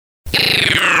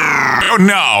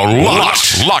now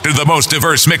locked into the most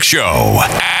diverse mix show,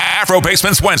 Afro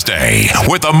Basements Wednesday,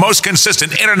 with the most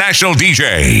consistent international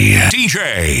DJ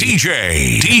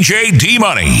D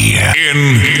Money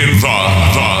in the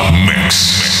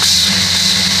mix.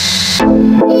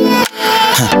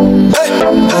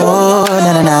 Oh,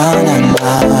 na na na na na.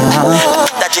 Oh,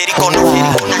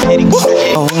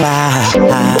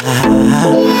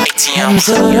 I'm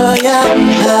so royal.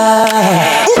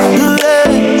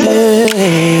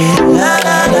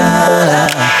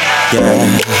 Yeah.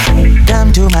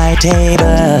 Come to my table,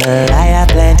 I have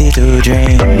plenty to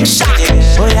drink.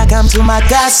 Oh yeah, come to my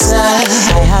casa,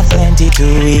 I have plenty to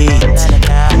eat.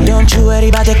 Don't you worry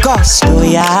about the cost, oh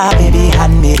yeah, baby,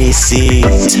 hand me the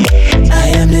receipt. I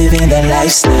am living the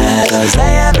lifestyle, cause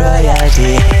I am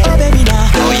royalty. Oh baby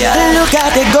now, oh yeah. Look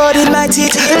at the gold in my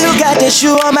teeth, look at the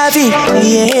shoe on my feet,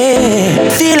 yeah.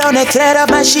 Feel on the thread of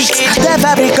my sheets, the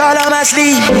fabric all on my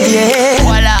sleeve, yeah.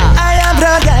 Voila. I am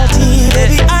royalty,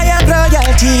 baby, I am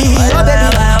royalty. Oh baby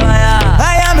now,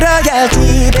 I am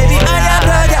royalty, baby, I am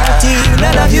royalty.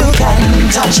 None of you can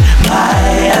touch my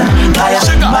empire,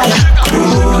 my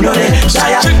crew, no they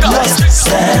tire. Lost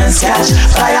sense, catch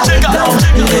fire, no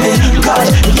living God,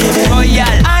 living royal.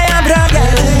 I am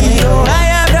royalty, I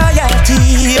am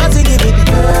royalty. Oh sing it, baby,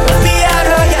 we are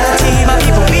royalty, my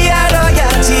people, we are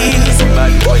royalty.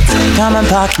 Come and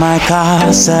park my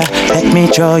car, sir. Let me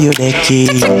throw you the key.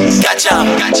 Gotcha.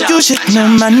 You should know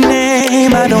my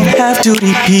name, I don't have to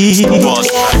repeat.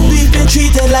 We've been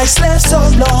treated like slaves so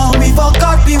long, we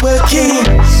forgot we were kings.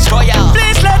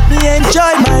 Please let me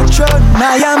enjoy my throne,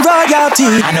 I am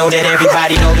royalty. I know that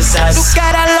everybody notices us. Look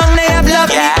at how long they have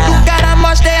loved me, look at how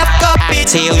much they have copied.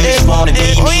 Tell you just wanna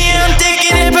be me. I'm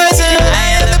taking it personal,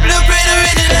 I am the blueprint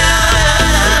original.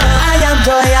 I am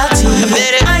royalty,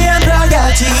 I am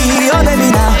royalty. Oh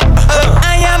baby now,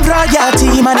 I am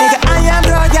royalty, my nigga, I am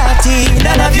royalty.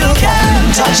 None of you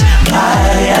can touch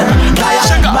my empire,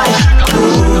 my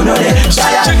crew, no they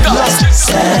tire. Lost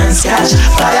sense, catch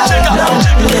fire, no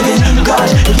living God,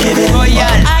 living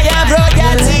royal. I am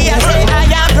royalty, I say I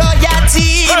am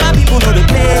royalty. My people know the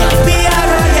play, we are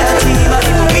royalty, my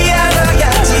people, we are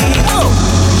royalty.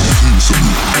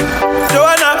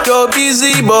 Joanna, your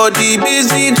busy body,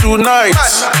 busy tonight.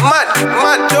 Mad,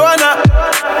 Joanna,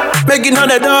 making on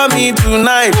the dummy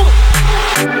tonight.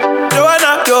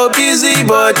 Joanna, your busy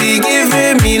body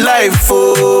giving me life,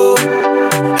 oh,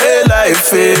 hey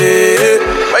life, hey.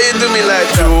 Why you do me like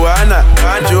Joanna?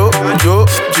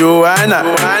 Joanna.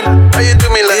 Why you do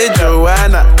me like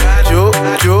Joanna?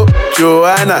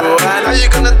 Joanna. How you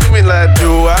gonna do me like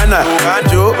Joanna?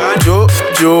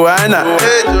 Joanna.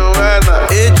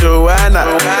 Hey Joanna.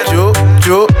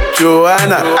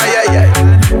 Joanna. Ay.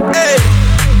 Hey.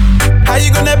 How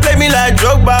you gonna play me like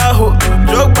Drogba ho?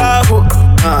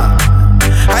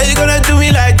 How you gonna do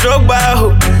me like Drogba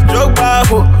ho?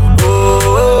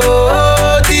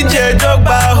 Oh, DJ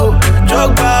Drogba ho.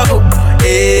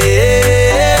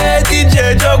 Hey,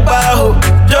 DJ Drogba ho.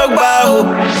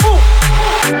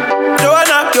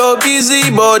 Joanna, your busy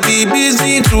body,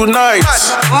 busy tonight.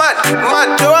 Mad,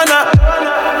 Joanna,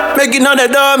 making on the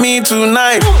dummy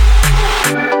tonight.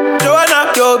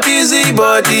 Joanna, your busy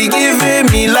body giving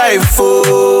me life,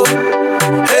 oh,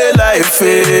 hey life,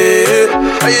 hey.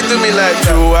 Why you do me like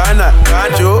Joanna?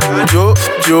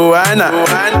 Joanna.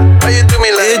 Why you do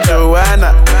me like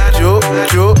Joanna?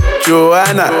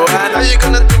 Joanna. How you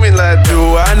gonna do me like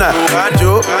Joanna?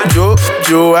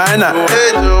 Joanna.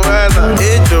 Hey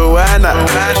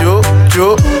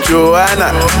Joanna.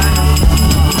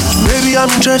 Baby, I'm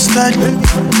interested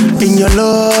in your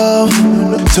love.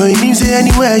 So it means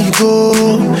anywhere you go,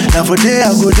 now for there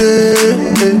I go there.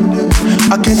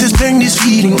 I can't explain this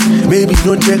feeling, baby,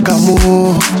 don't check a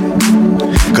more.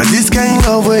 Cause this kind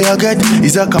of way I get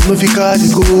is a kamufika to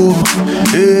go.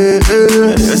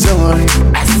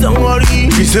 Somebody.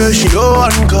 She said she don't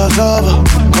want cause of her.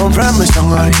 Come from me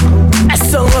somebody.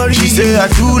 She say I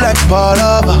do like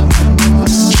palava.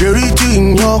 Charity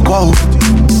in your quote.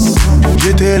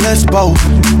 Je te laisse pas où.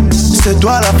 C'est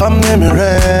toi la femme de mes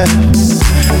rêves.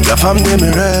 La femme de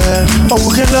mes rêves. Oh,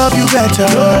 who can love you better?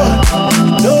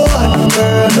 No one,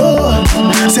 girl, no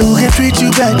one. Say who can treat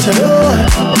you better?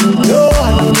 No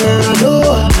one, girl, no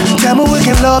one. Tell me who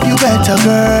can love you better,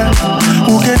 girl.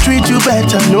 Who can treat you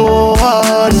better? No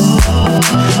one,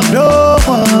 no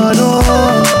one.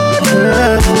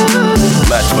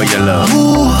 Mad for your love.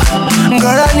 Ooh,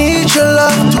 girl, I need your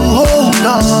love to hold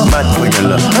on. Mad for your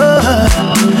love.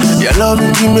 Your love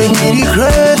you make me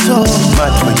regret, oh.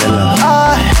 Mad for your love.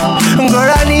 Girl,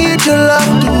 I need your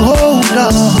love to hold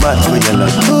on. Mad for your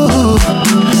love. Ooh,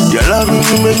 your love you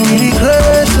make me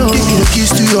regret, oh. Give me the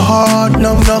keys to your heart.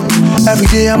 knock knock. Every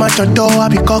day I'm at your door, I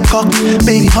be cock cock.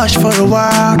 Baby, hush for a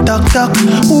while, duck duck.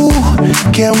 Ooh,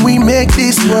 can we make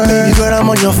this work? Baby girl, I'm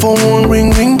on your phone,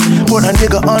 ring ring. Put a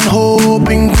nigga on hold,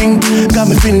 ping ping. Got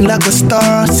me feeling like a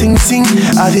star, sing sing.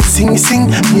 I did sing sing,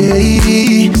 yeah.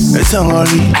 It's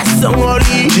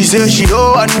Sangari, she said she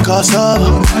don't want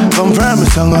cassava. Come from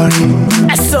Sangari,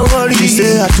 she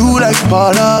said I do like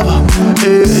palava.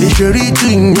 Hey, chérie, tu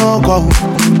ignores quoi?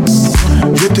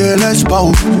 Je te laisse pas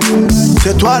où.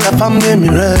 C'est toi la femme de mes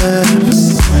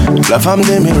rêves, la femme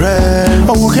de mes rêves.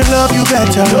 Oh, who can love you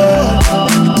better?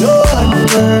 No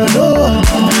one.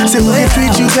 Say who can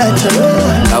treat you better?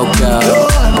 Okay.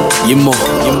 You more.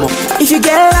 If you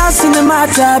get lost in the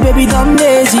matter, baby, don't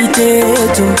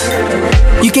hesitate.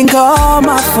 You can call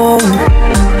my phone.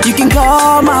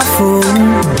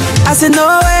 I said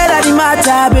no way that it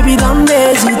matter, baby, don't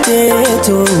hesitate.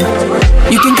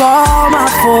 You can call my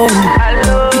phone.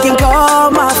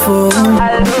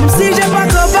 Si j'ai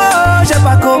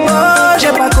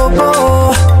pas copo,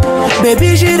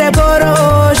 baby, j'irai boro.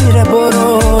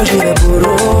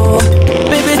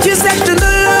 Baby, tu sais que je te l'eau.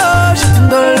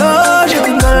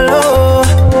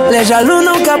 Les jaloux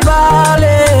n'ont qu'à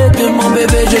parler de mon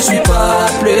bébé, je suis pas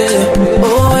appelé.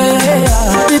 Oh yeah.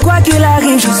 Mais quoi qu'il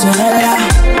arrive, je serai là.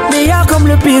 Meilleur comme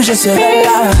le pire, je serai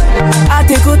là. À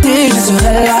tes côtés, je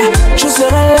serai là.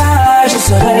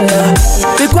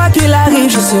 Mais quoi qu'il arrive,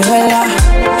 je serai là.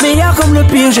 Meilleur comme le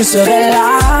pire, je serai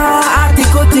là. À tes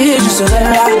côtés, je serai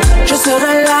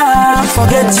là.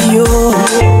 Forget you.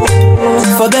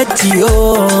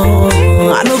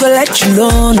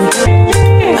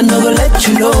 I no go let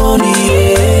you alone.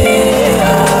 Yeah.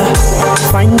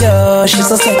 Fine girl, she's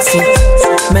so sexy.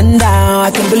 Man down,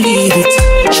 I can't believe it.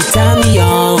 She turn me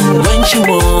on when she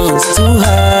wants to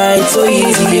hide, it's so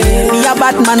easy. Yeah. Me a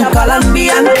Batman,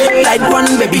 Colombian, light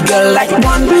one, baby girl, light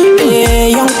one. Yeah,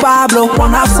 young Pablo,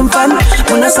 wanna have some fun.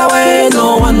 When that's away,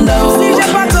 no wonder.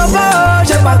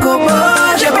 J'ai pas copo.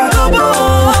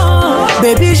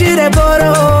 Baby, j'irai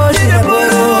boro.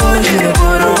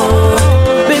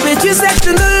 Baby, tu sais que je te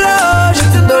l'eau.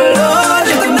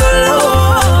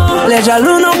 Les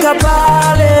jaloux n'ont qu'à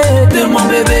parler de mon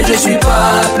bébé, je suis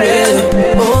pas appelé.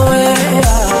 Oh yeah.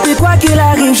 Mais quoi qu'il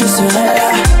arrive, je serai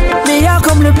là. Meilleur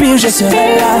comme le pire, je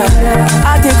serai là.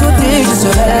 À tes côtés,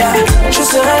 je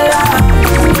serai là.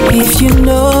 If you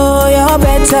know you're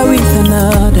better with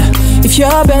another, if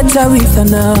you're better with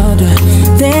another,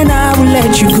 then I will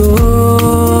let you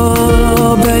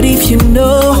go. But if you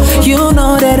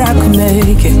know that I could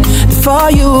make it.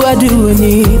 For you I'd do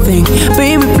anything.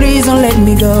 Baby, please don't let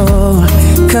me go.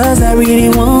 Cause I really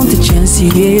want the chance,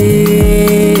 yeah.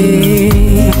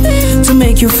 To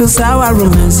make you feel sour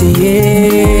romance,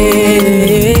 yeah.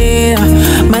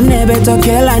 Man never talk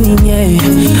la niñe.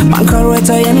 Man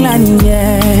correcto en la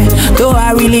niñe. Though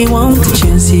I really want the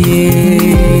chance,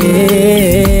 yeah.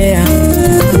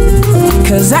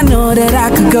 Cause I know that I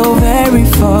could go very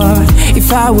far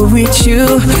if I were with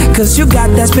you. Cause you got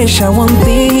that special one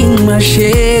thing, my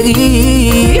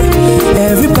chérie.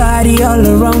 Everybody all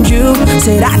around you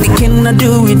say that they cannot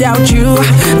do without you.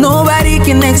 Nobody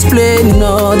can explain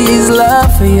all this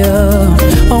love for you.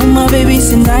 Oh my baby,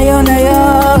 c'est naïo.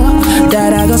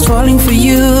 That I was falling for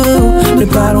you. Ne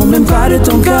parlons même pas de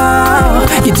ton corps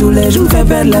qui tous les jours me fait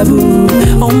perdre la boue.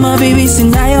 Oh my baby, c'est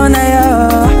naïo.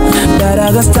 That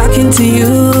I was talking to you.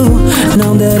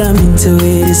 Now that I'm into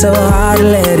it, it's so hard to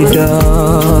let it go.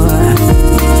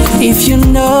 If you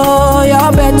know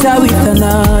you're better with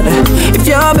another, if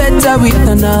you're better with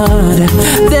another,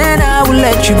 then I will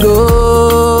let you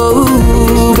go.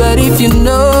 But if you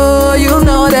know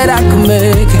that I can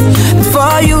make it.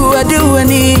 For you I'd do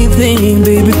anything,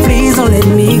 baby, please don't let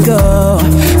me go.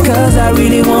 Cause I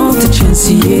really want the chance,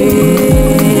 yeah.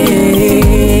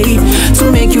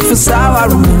 To make you feel sour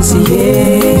romance,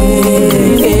 yeah.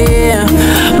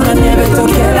 I never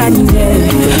talk la niñe.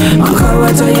 Encore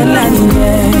what I la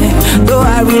niñe. Though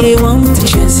I really want the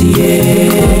chance, yeah.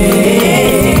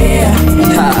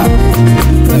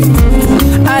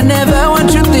 I never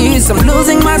want you this, I'm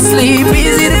losing my sleep.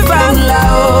 Easy to find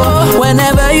love.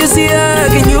 Whenever you see her,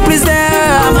 can you please tell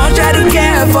her how much I do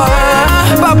care for her?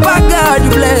 Papa God, you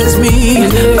bless me,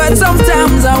 but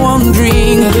sometimes I'm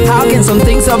wondering, how can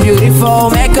something so beautiful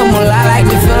make a mullah like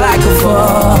me feel like a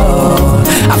fool?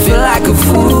 I feel like a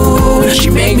fool. She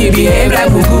make me behave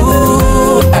like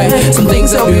Mugu. Something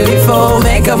so beautiful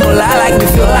make a mullah like me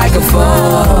feel like a fool.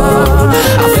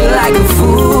 I feel like a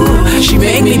fool. She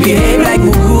make me behave like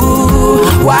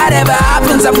Mugu. Whatever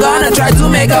happens, I'm gonna try to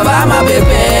make her buy my baby.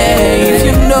 If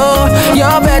you know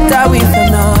you're better with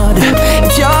another,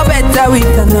 if you're better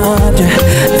with another,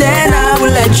 then I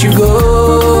will let you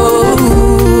go.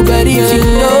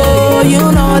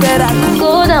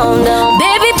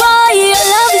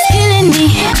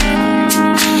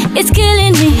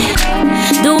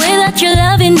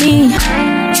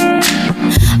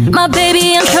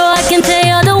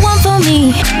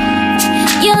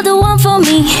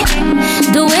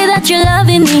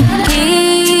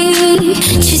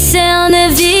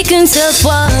 seule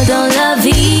fois dans la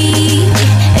vie.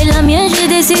 Et la mienne, j'ai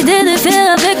décidé de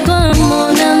faire avec toi, mon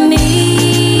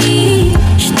ami.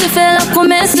 Je te fais la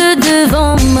promesse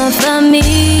devant ma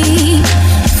famille.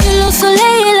 Que le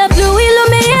soleil et la pluie, le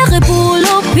meilleur est pour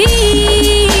le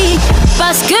pire.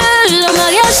 Parce que le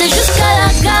mariage c'est jusqu'à la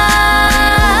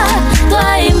gare. Toi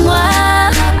et moi,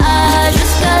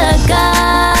 jusqu'à la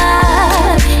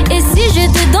gare. Et si je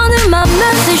te donne ma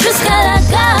main, c'est jusqu'à la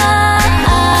gare.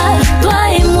 Toi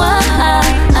et moi,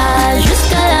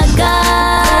 jusqu'à la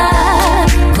gare.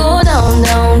 Go down,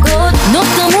 down, go.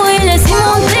 Notre amour il est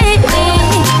cimenté,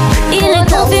 il est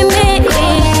confirmé.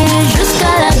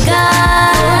 Jusqu'à la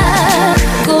gare.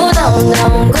 Go down,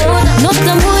 down, go. Notre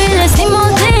amour il est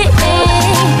cimenté,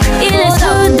 il est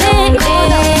soudé.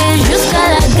 Jusqu'à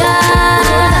la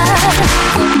gare.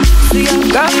 See, I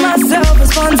got myself a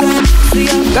sponsor. See,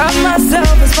 I got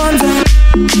myself a sponsor.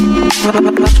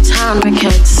 Town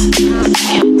Records.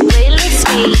 Playlist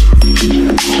me.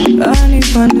 I need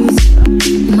funders.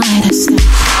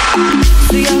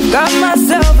 See, I got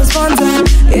myself a sponsor.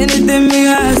 Anything me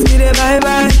ask, get it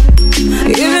bye-bye.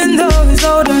 Even though he's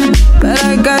older, but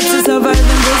I got to survive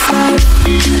in this life.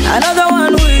 Another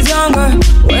one who is younger.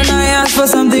 When I ask for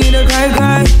something to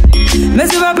cry.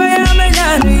 Messi papa ya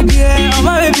mejani bia,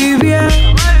 oma baby bia.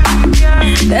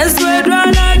 Then sweat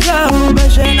run and go, but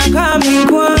she na coming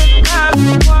kwa.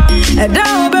 And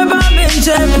now baby I'm in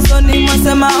jail, so ni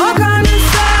masema oka ni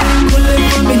say. Pull it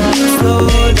for me,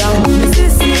 slow down.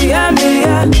 Sissy ya me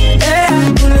ya,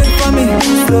 pull it for me,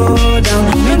 slow down.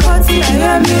 Me koti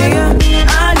ya me ya,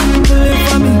 pull it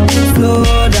for me, slow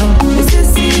down.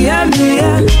 Sissy ya me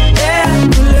ya,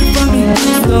 pull it for me,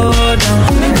 slow down.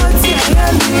 Me koti ya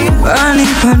me ya. Bunny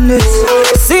Pandits.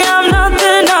 See I'm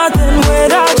nothing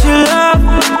without your love.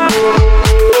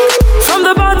 From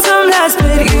the bottom last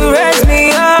pit you raised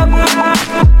me up.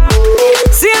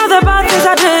 See all the bad things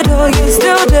I did, oh you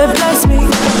still did bless me.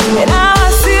 And now I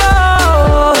see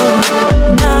oh,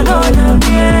 now no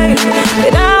yeah.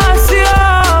 And now I see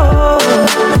oh,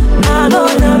 now no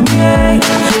yeah.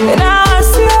 And now I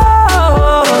see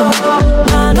oh,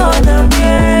 now no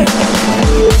yeah.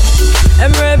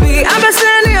 And baby I'm a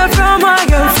sending you from where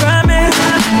you're from me.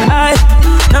 I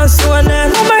now so and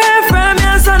then I'm here from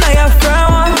you, so now you're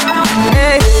from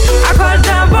hey, I call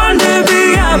down on the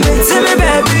beat, I'm into me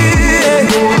baby.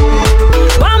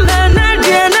 One man,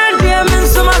 Nadia, I'm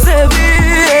so much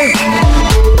heavy.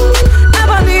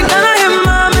 Never need none of him,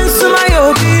 I'm in so my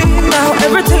yogi. Now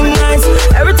everything nice,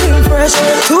 everything fresh.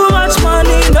 Too much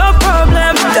money, no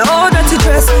problem. The old dirty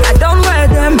dress, I don't wear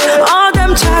them. All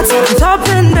them chats, I'm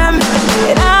topping them.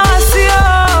 And now I see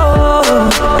oh,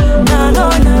 no,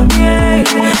 yeah.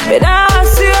 And now I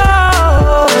see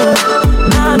oh,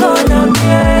 no,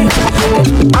 yeah.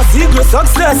 I see great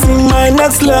success in my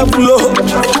next level.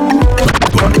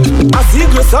 I see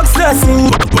great success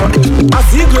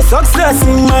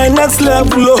in my next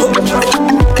level.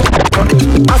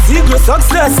 I see great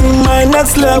success in my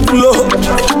next level.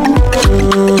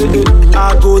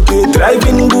 I go to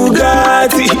driving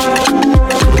Bugatti.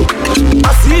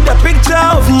 I see the picture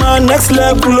of my next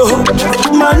level,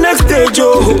 my next stage.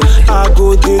 Oh, I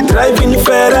go to driving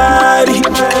Ferrari.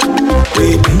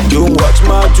 Baby, you watch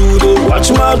my today,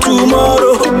 watch my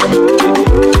tomorrow.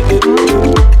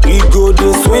 We go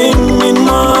to swim in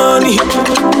money.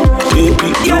 Baby,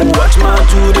 you watch my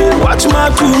today, watch my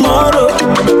tomorrow.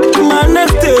 My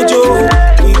next stage, oh,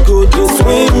 we go to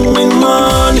swim in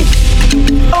money.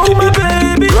 Oh my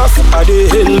baby, Ross, I dey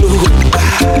hello.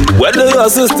 Whether your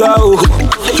sister, oh,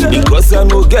 because I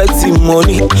no get the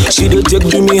money, she dey take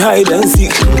to me hide and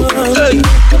seek. Hey,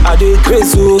 I dey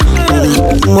crazy, oh,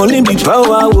 money be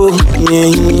power, oh.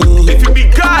 If you be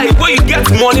guy, where you get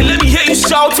money, let me hear you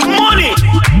shout money.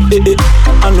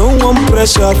 I no want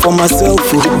pressure for myself,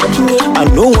 oh. I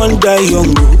no want die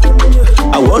young, oh.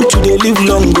 I want to dey live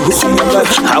long,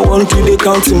 oh. I want to dey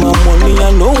count my money.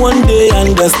 I no one day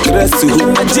under stress,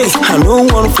 oh. I no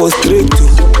one frustrate,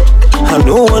 oh. I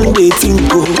no one day think,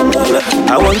 oh.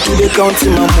 I want to dey count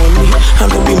my money. I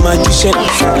no be magician,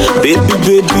 baby,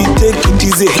 take it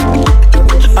easy.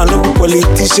 I no be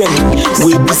politician,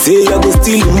 we be say I go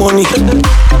steal money.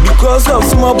 Because of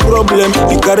small problem,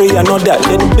 you carry another,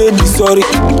 then baby sorry.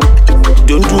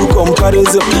 Don't do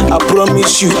comparison, I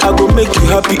promise you, I go make you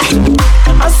happy.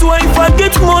 I swear if I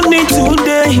get money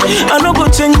today, I no go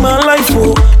change my life,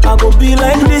 oh. I go be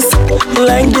like this,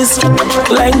 like this,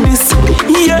 like this,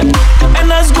 yeah.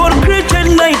 And as God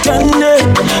created night and day,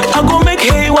 I go make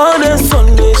hay while the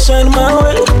sun they shine my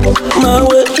way, my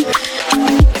way.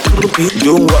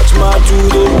 Don't watch my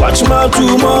today, watch my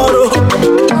tomorrow.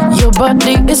 Your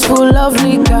body is full of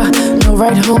liquor. No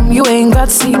ride home, you ain't got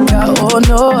seeker. Oh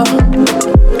no,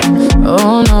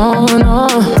 oh no, no.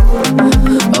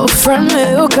 Oh friend me,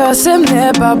 who cause him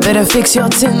never. Better fix your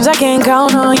tins, I can't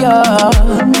count on ya.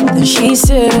 Then she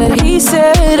said, he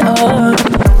said,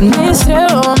 Mr.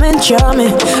 Woman,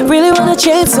 charming. Really wanna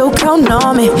change, so count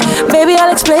on me. Baby,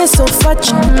 I'll explain, so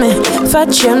fetch me.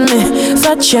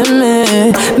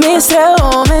 Mr.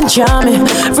 Woman, charming.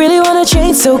 Really wanna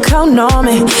change, so count on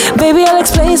me. Baby, I'll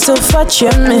explain, so fetch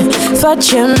me. So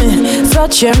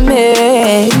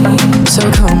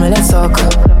come, let's talk.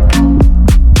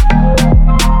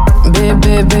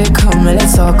 Baby, come,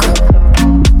 let's talk.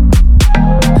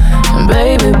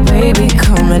 Baby,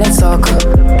 come, let's talk.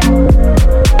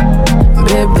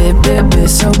 Baby,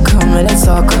 so come, let's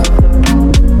talk.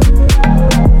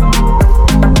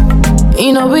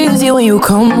 You know it's easy when you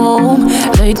come home.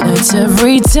 Late nights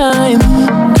every time.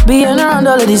 Being around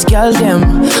all of these girls, them,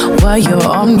 while you're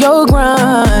on your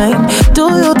grind. Do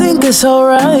you think it's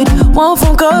alright? One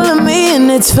phone call to me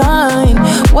and it's fine.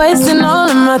 Wasting all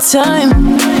of my time.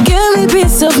 Give me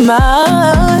peace of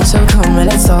mind. So come,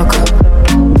 let's talk.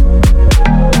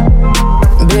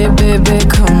 Baby,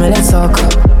 come, let's talk.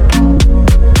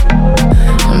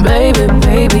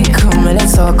 Baby, come,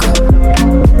 let's talk.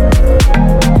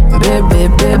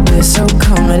 Baby, so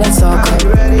come, let's talk. Are you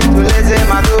ready to listen,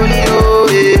 my dolly, oh,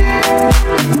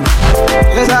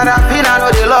 yeah. Inside that pin, I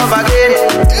know the love again,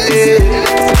 yeah.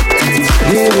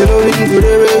 Give me loving to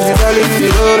the race, you telling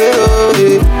me oh,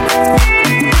 yeah.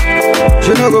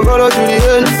 She no go follow to the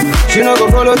end, she no go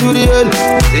follow to the end.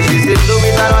 Say she said no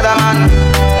with another man,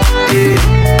 yeah.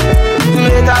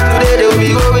 Later today, they will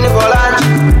be going for lunch.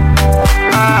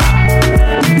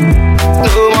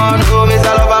 No man, no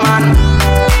Mr. Lover man.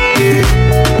 Yeah.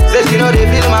 Say she know they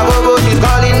feel my go-go, she's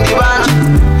calling the bunch.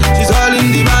 She's calling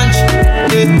the bunch.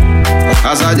 Yeah.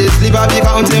 As I just sleep, I be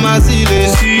counting my ceiling.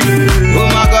 Oh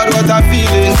my God, what I'm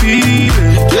feeling.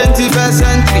 21st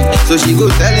century, so she go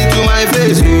tell it to my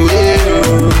face. Oh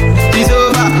yeah, it's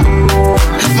over.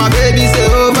 My baby say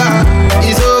over.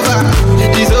 It's over.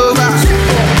 It's over.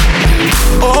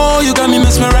 Oh, you got me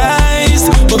mesmerized.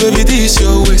 Oh baby, this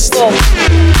your waist.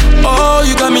 Oh,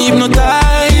 you got me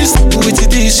hypnotized. With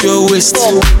this your waist.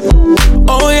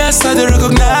 Oh yes, I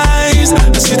recognize. I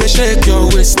see they shake your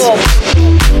waist.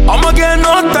 I'ma get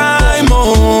no time,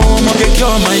 oh, I'ma get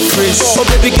cure my craze. Oh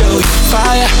baby girl, you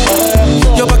fire.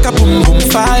 Your back up, boom boom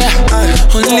fire.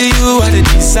 Only you are the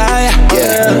desire.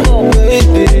 Yeah. Oh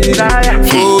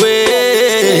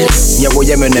yes. Yeah, well,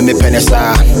 yeah, me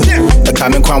penisa. The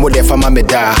coming crown with their fama me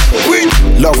da.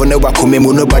 Love will never come in,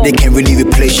 nobody can really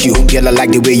replace you. Girl, I like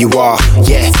the way you are.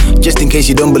 Yeah, just in case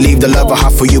you don't believe the love I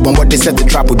have for you, but what they said the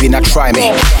trap would be not try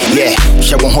me. Yeah,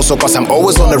 she won't hustle cause I'm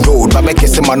always on the road. But make it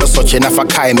seem I'm not such enough for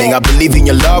kind. I believe in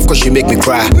your love cause you make me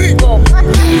cry.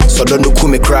 So don't do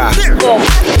me cry.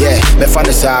 Yeah, me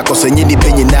fantasy cause I need the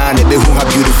opinion and be who how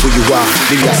beautiful you are.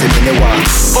 Baby, I say me no one.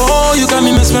 Oh, you got me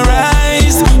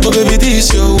mesmerized. Oh baby, this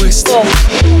your waist.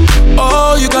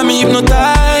 Oh, you got me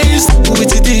hypnotized.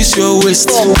 With this your waist.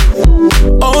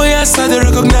 Oh yes, I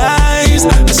recognize.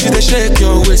 I see they shake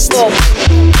your waist.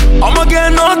 I'ma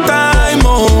get no time,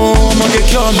 oh, I'ma get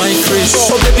cure my craze.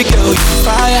 Oh baby girl, you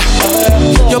fire.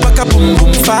 Your back up, boom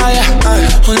boom fire.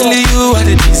 Only you are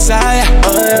the desire.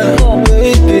 Oh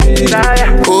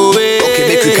yeah. Okay,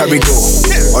 make you carry go.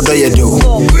 What do you do?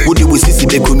 Would you see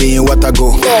the me in what I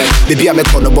go? Baby, I'm a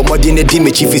corner, but more than a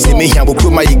dimmy chief is in me. I will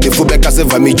put my the full back as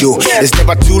a me Joe. It's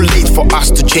never too late for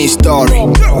us to change story.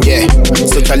 Yeah,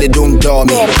 so Charlie don't door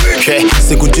me. Okay,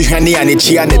 so good to Hani and it's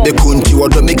here and the country. Or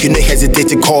don't make you no hesitate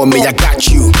to call me. I got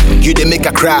you. You didn't make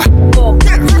a cry.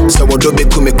 So what don't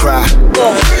make me cry?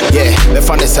 Yeah, the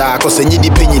fun is cause I need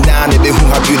the opinion and be who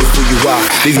how beautiful you are.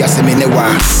 Baby, I say me no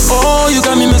one. Oh, you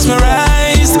got me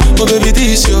mesmerized. Oh baby,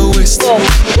 this your waist.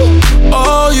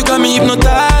 Oh, you got me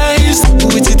hypnotized.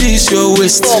 With this your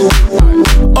waist.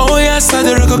 Oh yes, I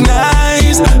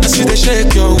recognize. I see they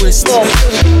shake your waist.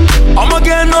 I'ma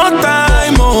get no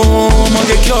time, oh, I'ma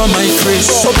get cure my craze.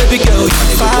 So baby girl, you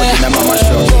fire.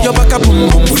 Your back up, boom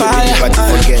boom fire.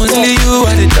 Only you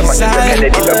are the desire.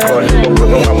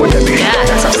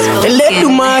 Let the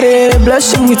mare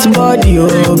bless you with body,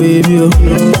 oh baby.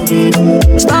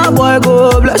 Star boy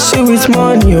go bless you with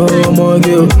money, oh my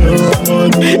girl.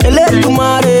 Let the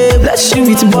mare bless you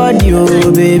with body,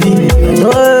 oh baby.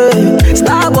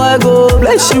 Star boy go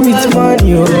bless you with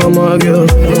money, oh my girl.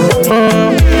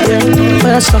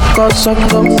 Sucker,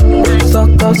 sucker,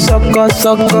 sucker, sucker,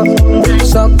 sucker,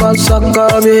 sucker, sucker,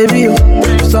 baby.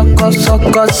 Sucker,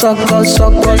 sucker, sucker,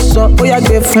 sucker, sucker. Oh, yeah,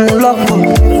 give him lock,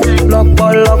 lock,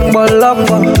 lock, lock.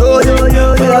 Oh,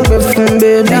 yeah, give him,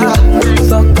 baby.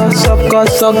 Sucker, sucker,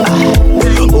 sucker.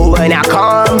 Oh, when I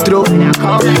come through,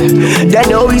 they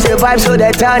know we survive, so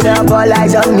they turn up all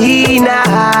eyes on me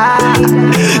now.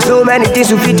 So many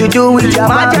things we fit to do with your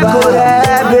magic,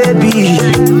 baby.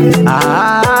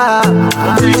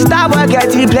 Stop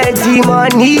getting plenty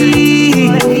money.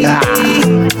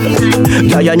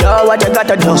 Yeah, you know what you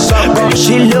gotta do. Baby,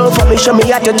 she love for me, show me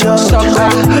how to do.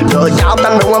 No doubt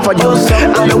I'm the one for you.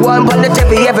 I'm the one for the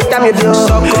TV every time you do.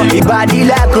 Your body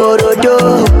like Orodo.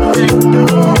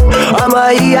 I'm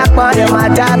a yakman, my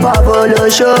type of polo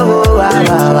show.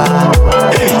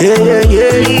 Yeah,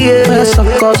 yeah, yeah.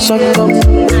 Sucker, sucker,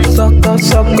 sucker,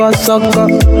 sucker, sucker,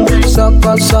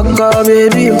 sucker, sucker,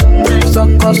 baby.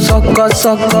 Sucker, sucker,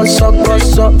 sucker, sucker,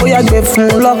 sucker. Oh, yeah, give him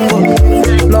lock,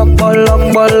 lock, lock,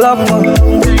 lock.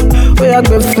 Oh, yeah,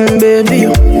 give him, baby.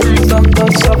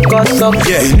 Sucker, sucker, sucker.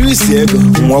 Yeah, you know see it.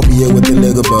 Walk here with the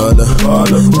leg of baller.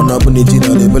 On up on the gin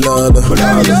on the balada.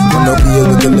 On up here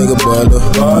with the leg of baller.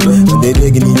 They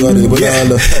digging you out the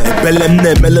balada. Bellem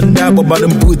ne, melon dab about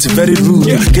them boots, very rude.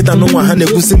 Get a no one hand,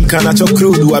 Busim can at your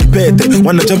crew, do a pet.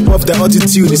 Wanna jump off the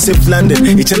altitude, safe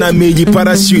landing. Each and I made you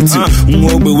parachute.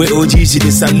 Mobile way OG, she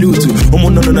salute.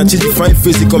 No, fine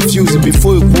face, confused.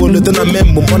 Before you call it, then I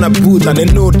remember on a boot, and they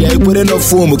know they put in a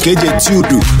form, okay, you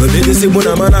do. But they say, when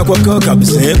I'm on a cock up,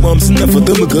 say, bombs in the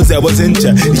photo because I was in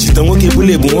charge. She don't walk able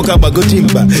to walk up a good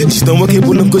timber. She don't walk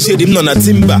able to go shade him on a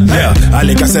timber. Yeah, I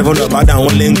like a 7 up, I down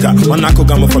one linker. One I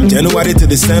come from January to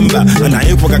December. And I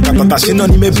ain't forgot Katashin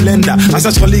on him a blender. As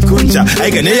a Charlie Kunja,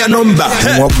 I can hear a number.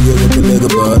 Walk here with the leg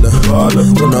of baller.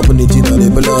 One up on the gin on the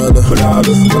balada.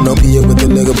 One up here with the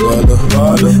leg of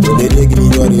baller. They digging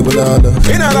you on the balada.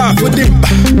 In a laugh with him.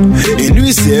 In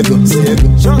New Sego.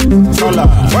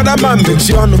 What a man makes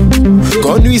you on.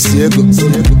 Go New Sego.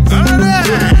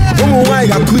 Oh, why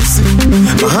I quit?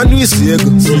 My New Sego.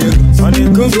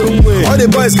 All the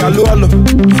boys got low.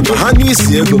 My New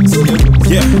Sego.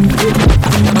 Yeah.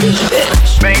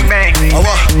 Bang bang,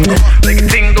 like a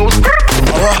thing goes.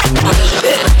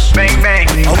 Bang bang,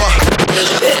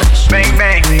 bang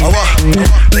bang,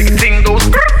 like a thing goes.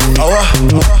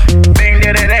 Bang da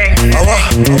da dang,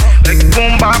 like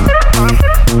boom bop.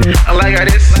 I like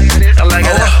this, I like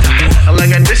that, I like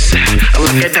this, I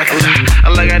like that, I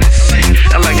like this,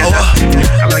 I like that,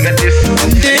 I like this.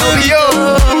 Yo,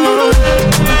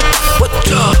 what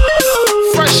the?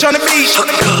 Fresh on the beat.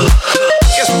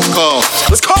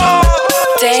 Let's go.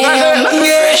 Damn,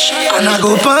 fresh. And I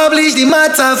go publish the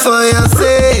matter for your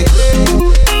sake.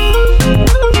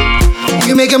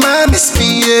 You make a man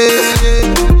misbehave.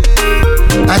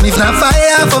 And if not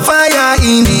fire for fire,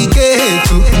 indicate.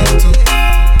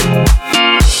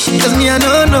 Cause me I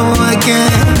don't know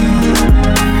again.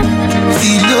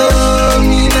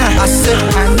 Philomena, I said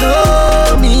I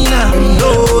know me now.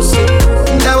 No,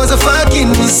 that was a fucking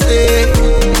mistake.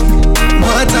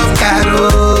 What of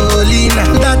Carolina?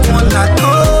 That one like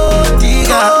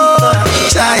Diga.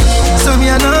 Chai, so me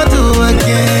I not do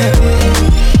again.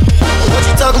 What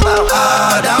you talking about?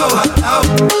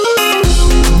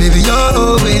 Baby, you're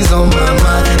always on my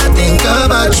mind. I think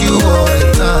about you all the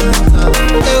time.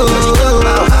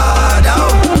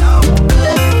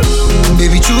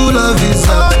 Baby, true love is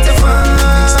hard to find.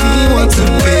 Makes me want to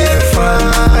pay the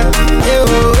fine.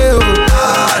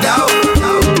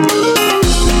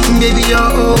 Baby, you're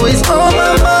always on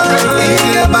my mind.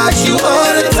 Thinking about you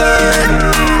all the time.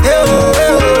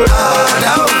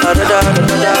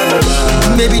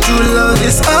 Baby, true love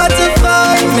is hard to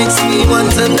find. Makes me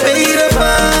want to pay the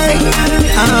fine.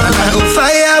 I go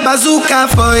fire bazooka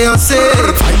for your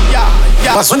sake.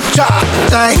 Bazooka,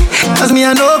 cause me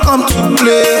I know come to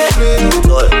play.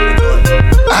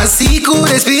 I see cool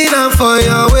they spin up for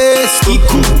your waist.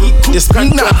 They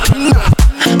spin up.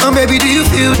 Oh baby, do you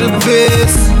feel the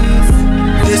bass?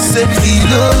 They said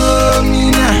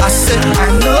Philomena. I said I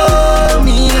know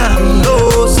me now. No,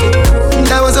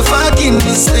 that was a fucking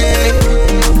mistake.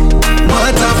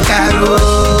 What of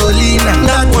Carolina?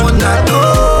 That one not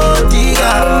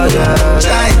Diga.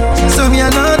 Try, so me I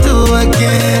not do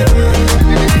again.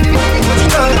 What you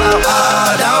talking about?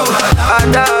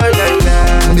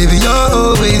 Baby, you're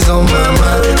always on my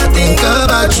mind. I think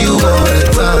about you all the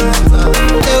time.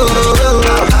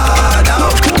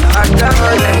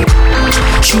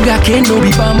 Sugar cane no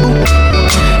be bamboo.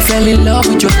 Fell in love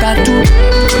with your tattoo.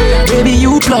 Baby,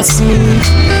 you plus me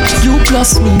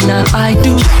now I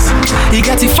do. You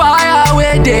got the fire fire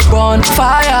where they burn,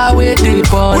 fire where they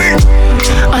burn.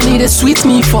 I need a sweet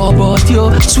me for but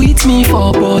yo, sweet me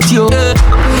for but yo.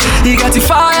 You got the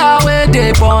fire where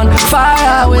they burn,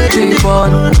 fire where they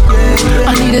burn.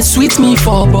 I need a sweet me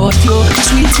for but yo,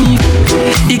 sweet me.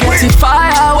 You got the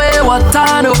fire where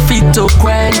water no fit to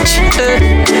quench.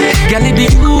 Girl, it be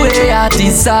you where I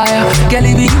desire. Girl,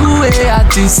 it be you where I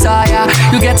desire.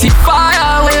 You get the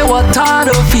fire where water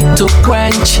no fit to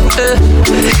quench.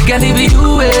 Girl, it be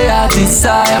you where I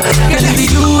desire. Girl, it be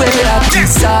you where I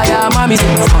desire. Mommy say,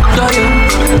 adore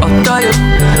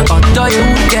you,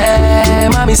 yeah.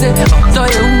 Mommy say, adore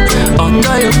you, yeah.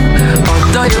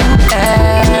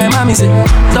 Mommy say,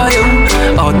 adore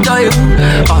you,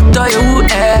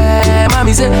 yeah.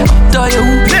 Mommy say, adore you,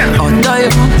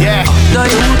 yeah.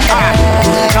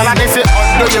 Kala de se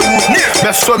adore you,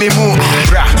 me so me mu,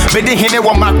 bra. Me di hine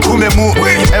wa makume mu,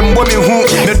 embo me hu,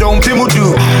 me don pi mu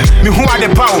du. Me hu ade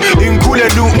paw, inkule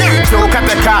du. Se o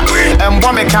kateka,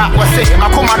 embo me ka, wa se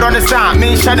makoma don de sa,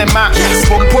 me hye ne ma.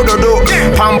 Pompo dodo,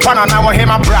 pampana na wa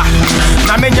hema bra.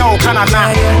 Na me nya o kana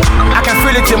na. I can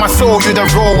feel it in my soul, you the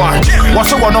raw one. Wa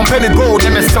so wa don pay me gold,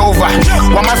 them is over.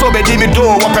 Wa ma so be di me do,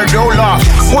 wa pe roller.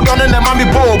 Who don in the mami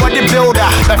bow, but the builder.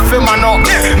 The film I know,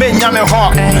 me nya me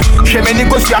ho. She me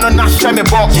negotiate na she me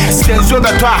bo. Senso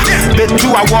betwa, be tu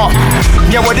a walk.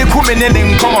 Yeah, what they come in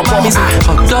and come up.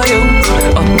 Adore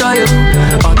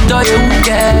you,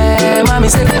 yeah. Mommy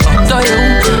say, adore you,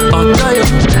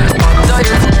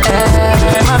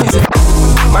 yeah. Mommy say,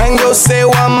 mango say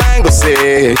what mango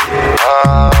say.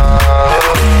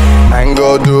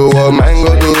 Mango do what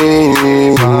mango do.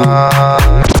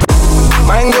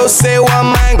 Mango say what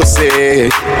mango say.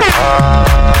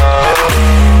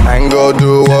 Mango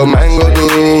do what mango do.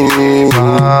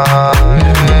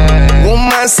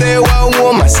 Woman say what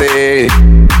woman say.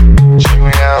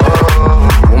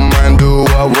 Woman do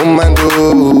what woman do.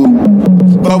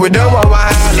 But we don't want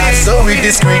wahala, so we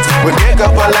discreet. We get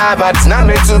up alive, but it's not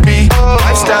meant to be.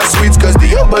 Lifestyle sweet, cause the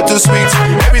Uber too sweet.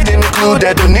 Everything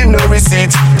included, don't need no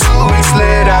receipt. 2 weeks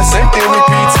later, same thing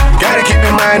repeats. Gotta keep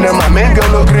in mind that my man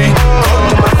gonna agree. Go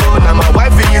to my phone, now my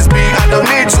wife is big. I don't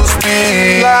need to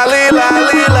speak. Lolly,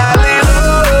 lolly, lolly,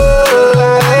 lolly.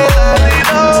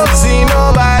 See,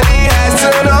 nobody has to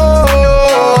know.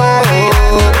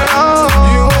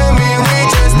 You and me, we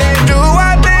just ain't do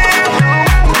our thing.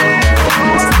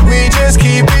 We just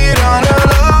keep it on the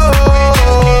low.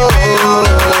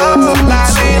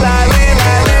 Lolly, lolly,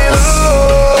 lolly,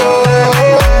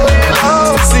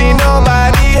 low. See,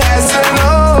 nobody has to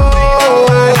know.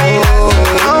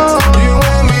 You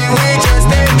and me, we just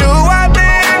ain't do our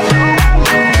thing.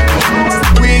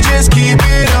 We just keep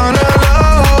it on the low.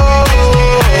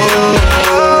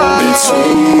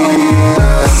 Between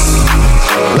us,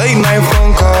 late night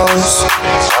phone calls.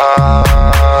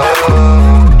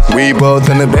 We both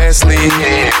in the best league.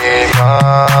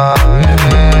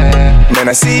 Man,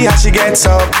 I see how she gets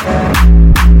up.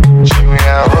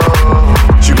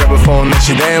 She grab her phone and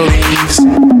she then leaves.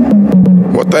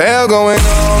 What the hell going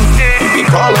on? You be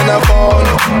calling her phone,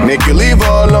 make you leave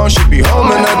her alone. She be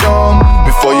home in her dorm.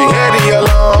 Before you hear the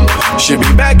alarm, she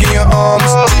be back in your arms.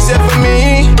 She said for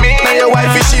me, now your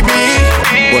wife is she be.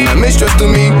 When I'm mistress to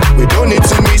me, we don't need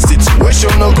to meet.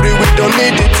 Situation no agree, we don't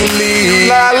need it to leave.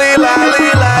 Lolly,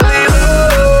 lolly, lolly, lolly.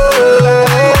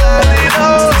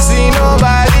 See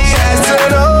nobody has to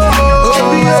know.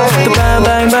 Bang,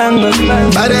 bang, bang, bang.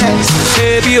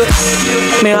 Baby,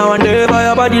 me I wonder by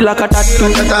your body like a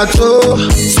tattoo.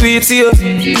 Sweet to you,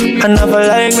 I never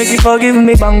like make you forgive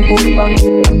me, bangu.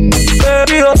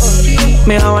 Baby,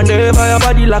 me I wonder by your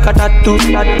body like a tattoo.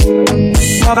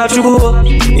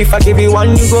 If I give you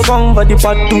one, you go come for the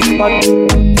part two.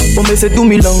 Oh, me say do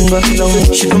me longer.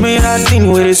 She do me that thing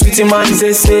where the sweetie man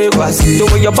say was the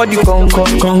way your body conquer.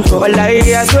 But I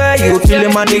swear you kill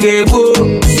him and they get go.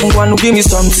 Want to give me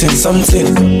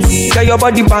something. Get your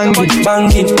body banging.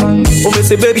 Oh, me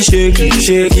say baby shake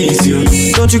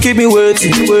it. Don't you keep me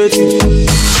waiting.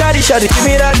 Shawty, give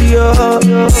me that yo.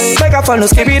 Make a fan,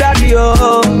 give me that yo.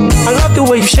 I love the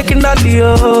way you shaking that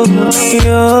yo.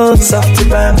 Yo, soft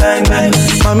bang.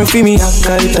 Mami feel me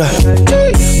akaita.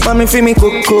 Mami feel me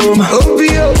coco.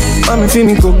 Mami feel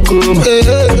me coco.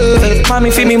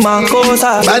 Mami feel me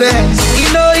mancosa.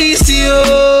 You know easy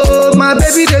oh. My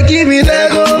baby they give me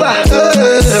leg over.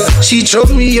 She throw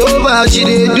me over. She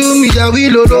they do me that we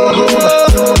load over.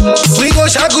 We go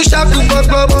shaku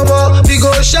pop. We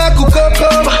go shaku pop.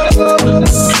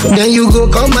 Then you go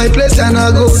come my place and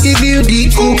I go give you the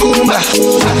cucumber.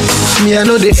 Me I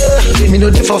know the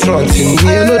for fronting.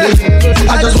 Me I know the.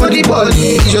 I just want the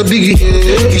body. It's your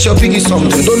biggie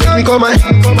something. Don't make me call my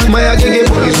agege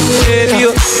boys.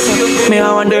 Baby, me I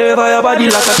wonder if your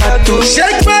body like a tattoo.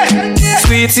 Shake me,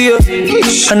 sweet you.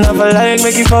 I never like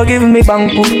make you forgive me, bang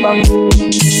boo.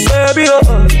 Baby,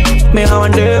 me I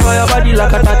wonder if your body like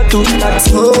a tattoo.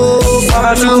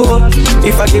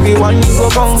 If I give you one, you go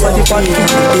come for the party.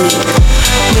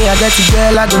 Me, I get a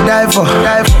girl I go die for.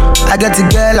 I get a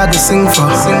girl I go sing for.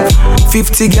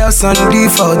 50 girls on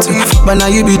default, but now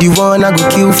you be the one I go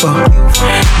kill for.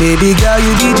 Baby girl,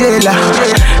 you be jailer.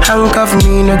 Handcuff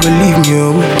me, no go leave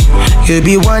me. You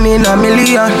be one in a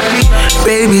million.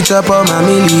 Baby, chop on my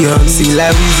million. See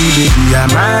like easy, baby, I'm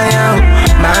my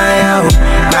out.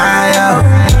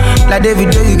 Like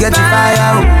David, you get the fire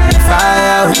out.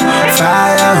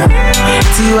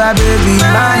 Tiwa, baby,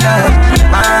 my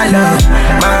love.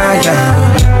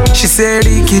 She said,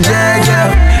 Ricky,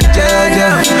 Jaja.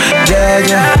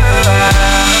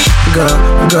 Go,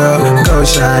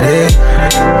 shawty.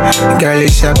 Girl,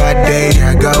 it's your body.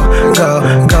 Go,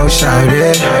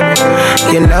 shawty.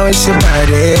 You know it's your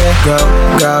body. Go,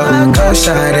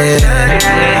 shawty.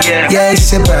 Yeah,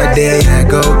 it's your body.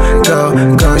 Go,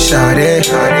 shawty.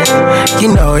 You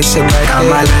know it's your body. I'm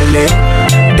a lily.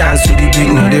 Dance to the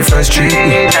beat, no they frustrate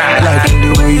me. Liking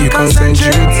the way you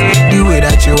concentrate, the way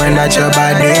that you wind at your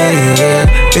body.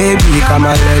 Baby, come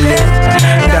on, lele.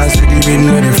 Dance to the beat,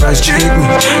 no they frustrate me.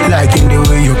 Liking the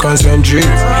way you concentrate,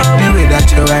 the way that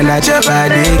you wind at your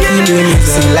body. Killing me,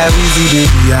 sing like easy,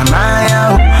 baby. I'm my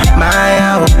out.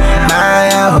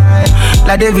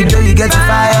 Like David, you get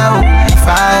fire out.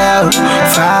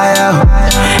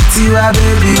 Tiwa,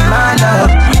 baby, my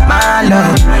love.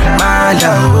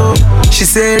 She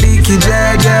said, Ricky,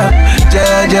 Jaja.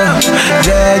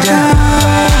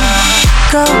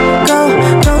 Go,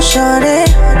 shorty.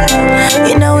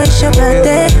 You know it's your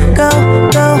birthday. Go,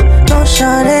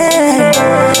 shorty.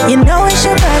 You know it's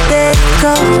your birthday.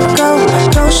 Go,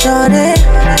 shorty.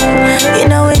 You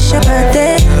know it's your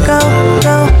birthday. Go,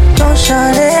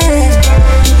 shorty.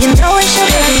 You know it's your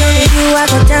baby, only you I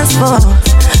go dance for.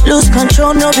 Lose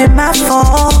control, no be my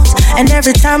fault. And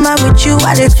every time I'm with you,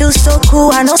 I feel so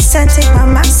cool. I know scent take my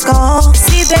mask off.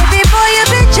 See, baby boy, you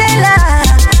be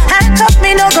jealous. Handcuff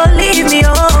me, no go leave me,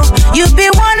 oh. You be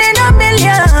one in a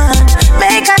million.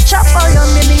 Make a chop for your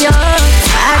million.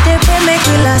 I did pay, make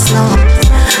it last long.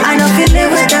 I know feel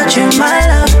live without you, my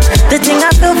love. The thing I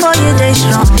feel for you, they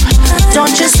strong.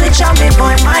 Don't you switch on me,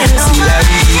 boy, my love.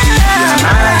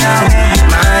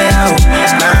 My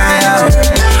out.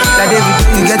 Like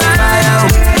everything you get the fire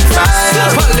out.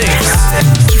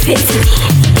 Give it to me.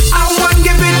 I want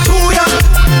give it to ya.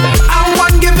 I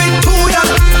want give it to ya.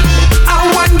 I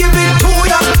want give it to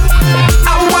ya.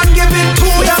 I want give it to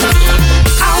ya.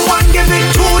 I want give it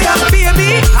to ya,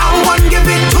 baby. I want give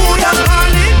it to ya,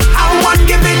 honey. I want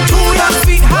give it to ya,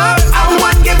 sweetheart. I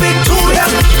want give it to ya.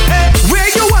 Hey, where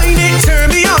you whine it, turn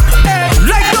me on. Hey,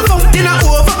 like the fountain I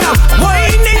overcome.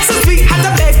 Whine it so sweet, had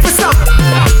to beg for some.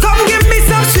 Come give me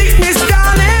some sweetness,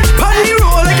 darling. Pon the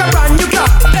roll like a brand new car.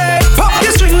 Hey, pop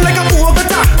your string like a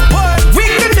Bogota.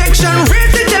 Weak connection,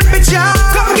 raise the temperature.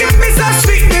 Come give me some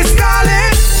sweetness,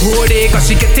 darling. Hold it, cause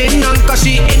she getting on, cause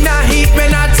she in a heat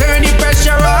when I turn the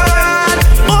pressure on.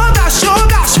 Oh gosh,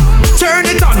 turn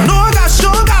it on, oh gosh.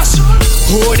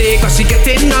 Hold it, cause she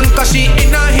getting on, cause she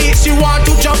in a heat, she want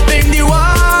to jump in the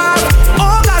wall.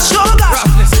 Oh gosh,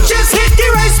 just hit the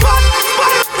right spot.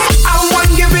 I want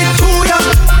give it to ya.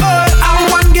 I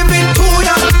want give it to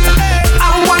ya.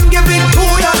 I want give it to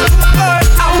ya.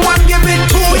 I want give it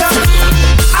to ya.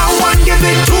 I want give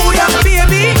it to ya,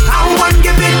 baby. I want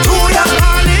give it to ya,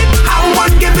 honey. I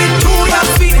want give it to ya,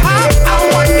 sweetheart. I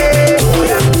want give it to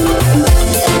ya.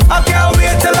 I can't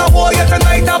wait till I hold you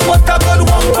tonight and put a good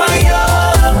one on ya.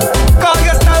 Call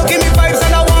your style, give me vibes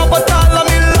and I want put all of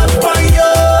me love on ya.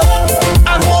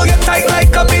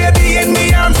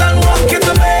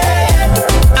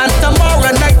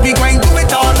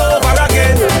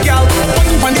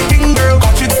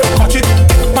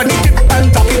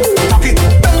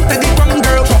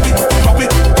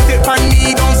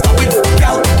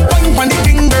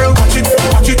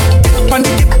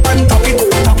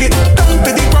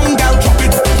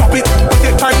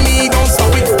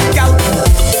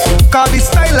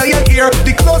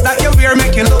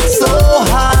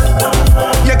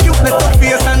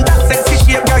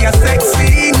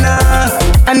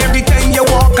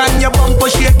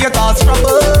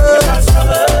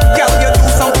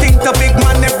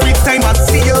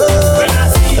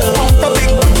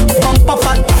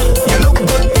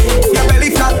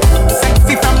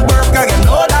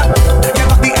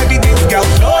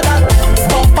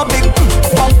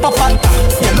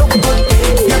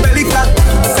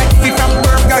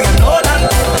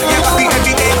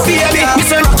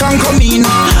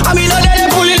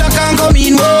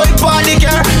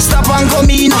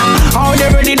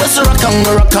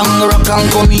 rock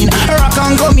and come in, rock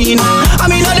and come in. I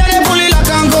mean, I let pull it lock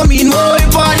and come in. Oh,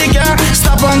 if party car,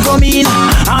 stop and come in.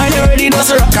 I ain't ready,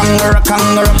 just rock and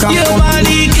come in. Your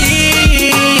body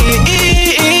clean,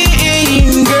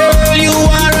 girl, you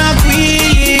are a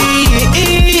queen.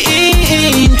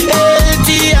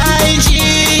 LTIG,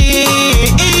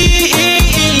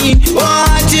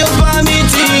 want you for me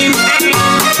team,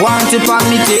 want you for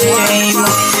me team.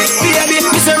 Baby,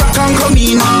 me say rock and come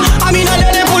in. I mean, I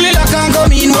let them pull it lock and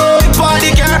come in. Oh, if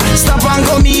party car, stop and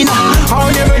come in. How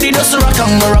they ready just rock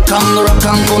and come in, rock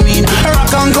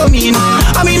and come in.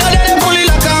 I mean, I let them pull it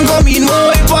lock and come in.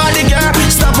 Oh, if party car,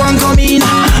 stop and come in.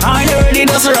 How they ready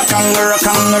just rock and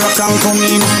come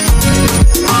in.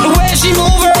 The way she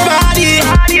move her body,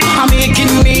 I'm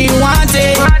making me want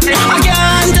it. I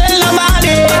can't tell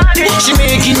nobody, she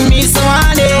making me so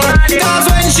horny. Cause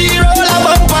when she roll a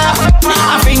bumper,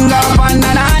 a finger on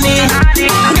the nanny.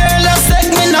 Girl, just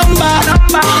take me number,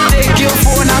 take your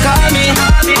phone and call me.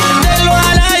 Tell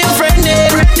one of your friends,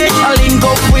 I'll link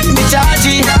up with me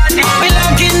chargy. We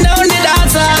locking down the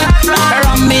dancer,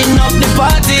 ramming up the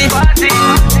party.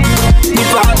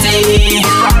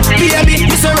 Baby,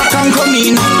 it's a rock and come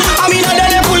in. I mean, I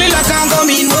let pull it lock and come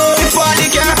in. Oh, if party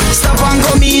car, stop and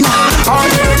come in. All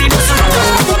ready to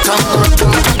rock and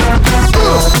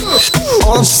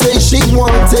all she say she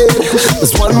wanted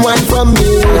was one wine from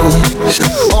me.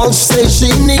 All she say she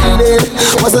needed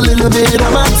was a little bit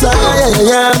of my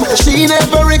time. She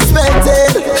never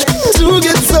expected to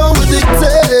get so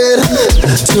addicted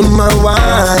to my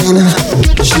wine.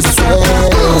 She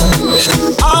said,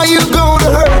 are you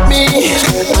gonna hurt me?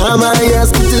 Am I a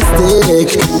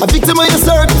statistic, a victim of your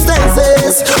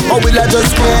circumstances, or will I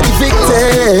just get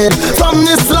evicted from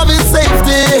this loving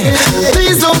safety?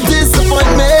 Please don't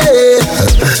disappoint me,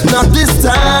 not this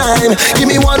time. Give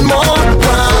me one more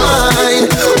wine,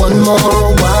 one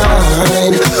more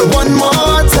wine, one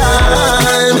more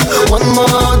time, one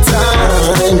more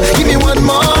time. Give me one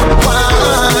more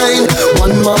wine,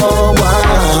 one more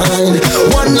wine,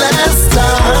 one last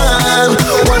time,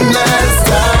 one last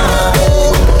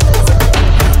time.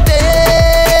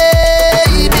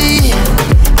 Baby,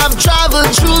 I've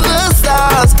traveled through the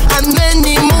stars and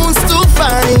many moons to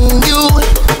find you.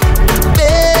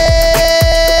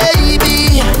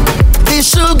 Baby, the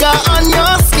sugar on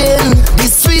your skin, the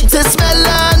sweetest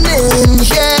melanin,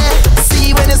 yeah.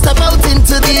 See when you step out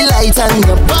into the light and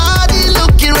your body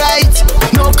looking right.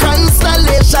 No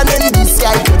constellation in the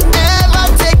sky could ever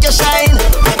take your shine.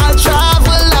 I'll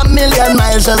travel a million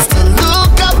miles just to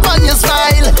look up on your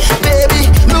smile. Baby,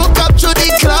 look up to the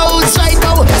clouds right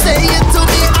now. Say it to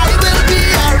me, I will be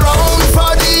around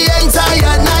for the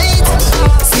entire night.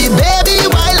 See baby,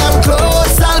 while I'm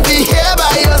close, I'll be here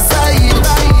by your side.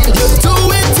 You're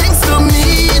doing things to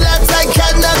me that I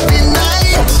cannot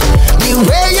deny. The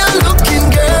way you're looking,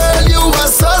 girl, you are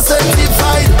so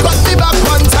certified. Got me back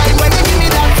one time when you give me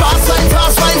that fast wine,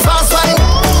 fast wine, fast wine,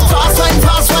 fast wine,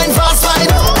 fast wine, fast wine.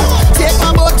 Take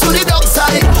my boat to the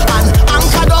dockside and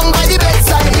anchor down by the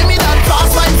bedside. Give me that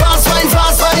fast wine, fast wine,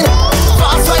 fast wine,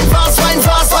 fast wine, fast wine,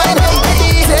 fast wine.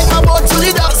 Take my boat to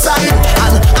the dockside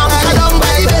and anchor down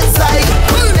by the bedside.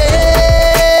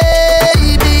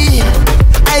 Baby,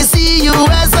 I see you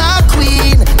as a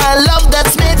queen, a love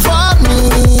that's made for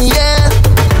me, yeah.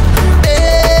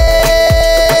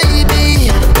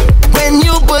 Baby, when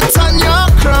you put on your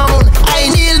crown, I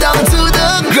kneel down to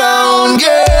the ground,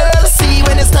 girl. See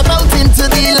when you step out into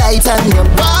the light and your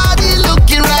body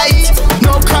looking right.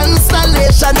 No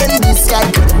constellation in the sky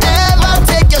could ever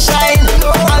take your shine.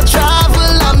 I'll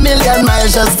travel a million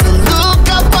miles just to look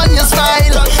up on your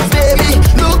smile. Baby,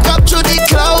 look up to the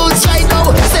clouds right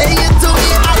now. Say it to me,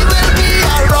 I will be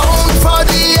around for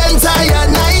the entire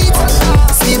night.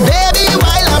 See baby,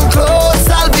 while I'm close,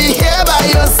 I'll be here by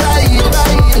your side.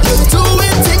 You're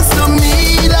doing things to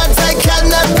me that I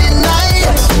cannot deny.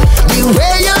 The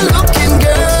way you're looking,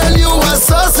 girl, you are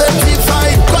so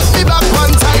certified. Got me back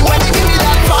one time when you give me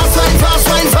that fast wine, fast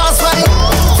wine, fast wine,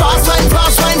 fast wine,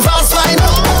 fast wine, fast wine.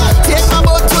 Take my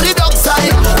boat to the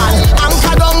dockside and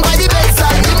anchor down by the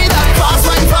bedside. Give me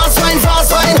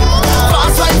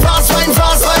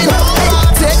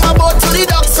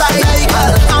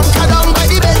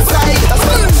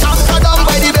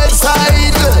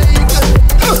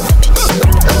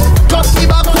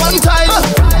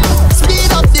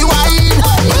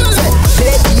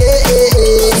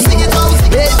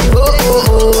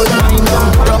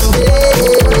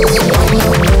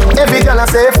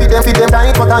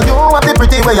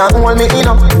where you hold me in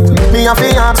up. Me a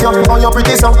fi ask you, how you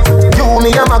pretty so? You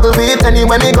me a muggle with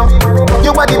anywhere me go.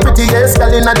 You are the prettiest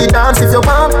girl inna the dance. If you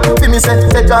want, fi me say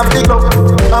take off the glove.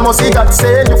 I must see God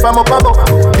send you from up above.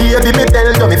 Baby me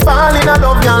tell you me fall in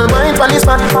love. Girl mind pon this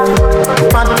man,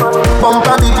 bump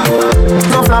a beat.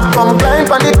 No flap, come blind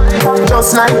pon it.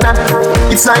 Just like that,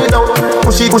 it's like out.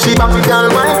 Pushy back, girl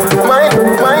mind, mind,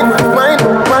 mind, mind,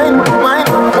 mind, mind,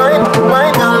 mind,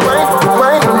 mind, girl mind,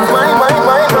 mind, mind, mind, mind,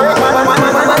 mind, mind, mind.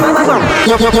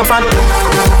 You're fat.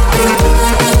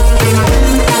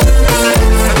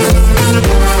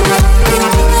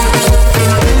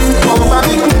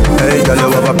 Hey, girl, you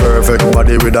have a perfect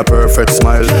body with a perfect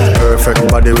smile. Perfect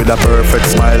body with a perfect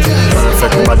smile.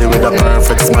 Perfect body with a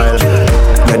perfect smile.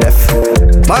 You're deaf.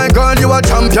 My girl, you a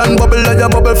champion. Bubble like you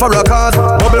bubble for a cause.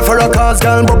 Bubble for a cause,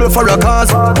 girl, bubble for a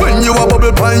cause. When you a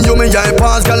bubble pine, you me eye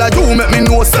pass. Girl, you make me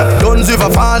know, sir, don't give a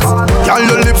false. Girl,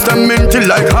 your lips them minty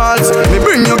like hearts. Me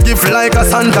bring you gift like a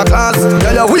Santa Claus.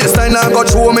 Girl, your waistline I got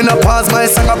show me no pass. My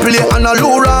song I play on a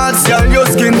low rods. Girl, your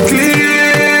skin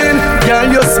clean. Girl,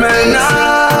 you smell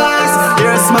nice.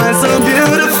 Your smile so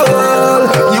beautiful.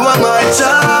 You are my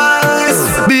choice.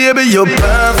 Baby, you're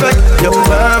perfect. You're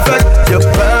perfect. You're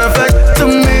perfect to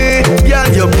me. Yeah,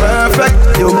 you're perfect.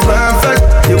 You're perfect.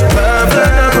 You're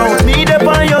perfect. Me up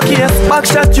on your case. Back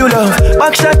shot you love.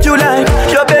 Back shot you like.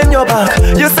 You bend your back.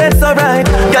 You said so right.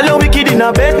 Girl, you wicked in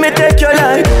a bed. Me take your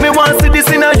life. Me want see this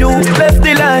in a you. Left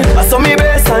the line. I saw me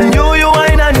best and you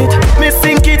wine on it. Me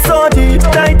sink it so deep.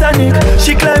 Titanic.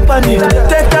 She climb on it.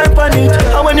 Take time on it.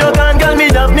 And when you're gone, girl, me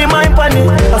have me mind on it.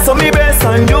 I saw me best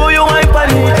and you wine on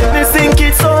it. Me sink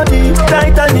it so deep.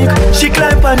 Titanic. She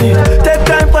climb on it. Take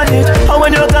time on it. And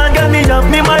when you're gone, girl, me have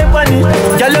me mind on it.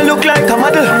 Girl, you look like a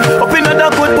model. Up in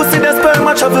that good pussy, the sperm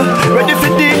a travel. Ready for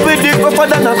deep with it, rougher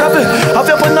than a gravel. Have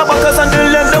your on the backers and the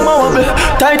legs them a wobble.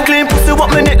 Tight clean pussy,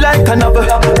 what minute like a novel.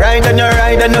 Ride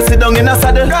and you sit down in a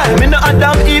saddle. Me no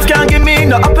Adam Eve can't give me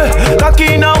no apple.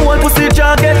 Cocky in a one pussy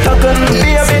jaw get tackled.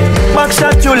 Baby, back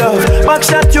shot you love, back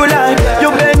shot you like. You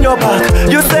bend your back,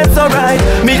 you said so right.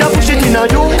 Me a push it in a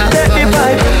you, take the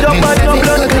vibe. Your bad no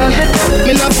blood.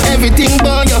 Me love everything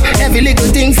about you, every little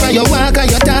thing from your walk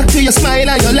and your talk to your smile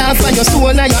and your laugh and your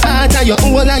soul and your heart and your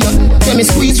whole and your. When me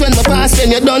squeeze when me pass, when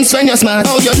you dance, when you smart.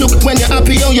 How you look when you're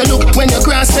happy, how you look when you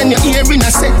cross, when you're here in a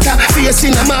sector, face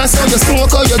in a mask. How you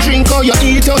smoke, how you drink, how you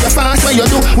eat, how you fast. When you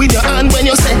do with your hand when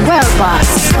you say, well,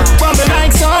 boss. Bubble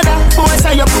like soda, boy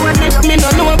say you put me no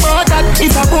know about that.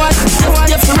 If I put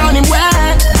you have to run him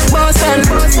wet, boss and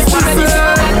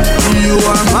you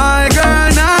are my girl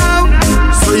now,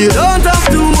 so you don't have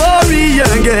to worry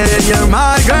again. You're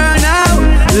my girl now,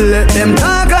 let them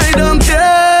talk, I don't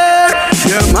care.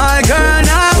 You're my girl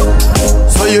now,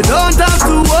 so you don't have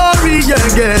to worry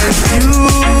again.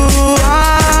 You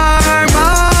are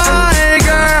my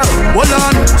girl. Hold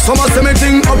on, some of them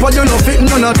think up and you no fit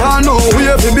none at all. No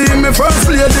way to be me first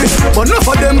lady, but enough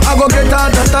of them I go get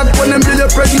heart attack when them feel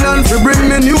pregnant to bring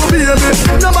me new baby.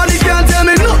 Nobody can tell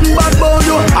me nothing bad about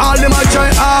you. All them I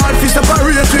try hard to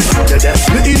separate it.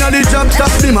 Me inna the job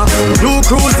top dimmer, you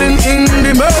cruising in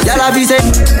the mercy. Y'all have said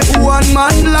one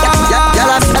man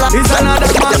life is another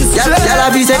man's strength. Y'all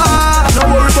have said no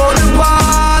worry about the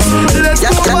past. Let's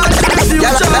go on to the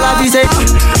future. Y'all have said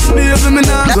baby me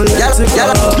nah go let it go.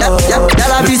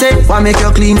 Y'all have said why make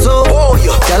you clean so?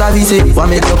 Y'all have said why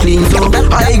make you clean so?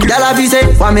 Y'all have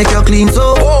said why make you clean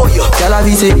so? Y'all have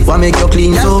said why make you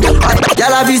clean so?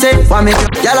 Y'all have said why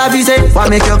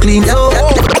make you clean so?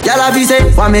 Y'all have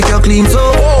said why make you clean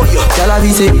so? Y'all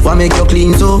have said why make you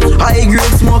clean so? High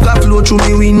grade smoke a flow through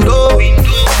me window.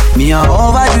 Me a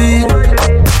overdo it.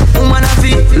 Woman I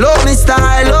feel love me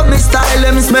style,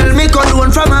 let me smell me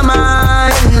cologne from my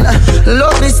mind.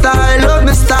 Love me style, let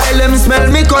me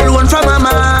smell me cologne from my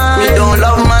mind. Me don't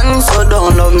love man, so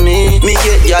don't love me. Me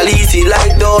get y'all easy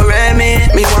like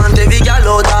Doremi. Me want every gal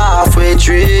out halfway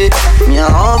tree. Me a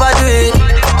overdo it.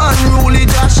 Unruly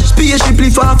dash, spaceshiply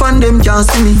far from them can't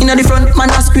see me. Inna the front, man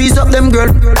I squeeze up them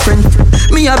girlfriend.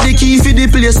 Me have the key for the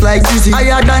place like Dizzy.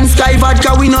 Higher than Sky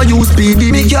Vodka, we no use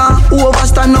PD. Me can't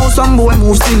overstand now some boy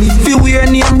move silly. Fi wear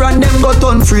name brand, them got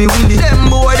on free willy. Them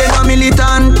boy, them a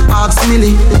militant. Ask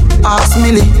Millie,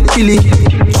 kill it.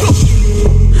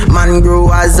 Man grow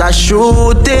as a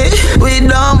shooty. We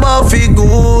don't buffy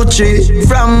Gucci.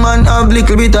 From man have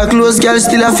little bit of clothes, girl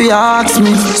still a fi ask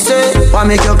me. Say, why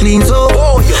make you clean so?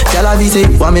 Girl a be say,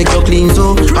 why make you clean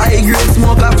so? High grade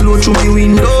smoke a flow through me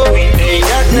window.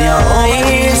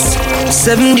 Nice.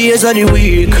 7 days of the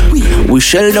week, we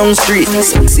shell down street.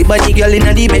 Sexy body girl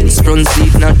in the Benz front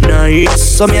seat, not nice.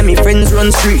 So me and my friends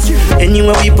run street.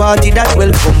 Anywhere we party, that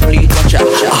will complete. Watch out.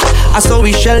 I saw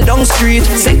we shell down street.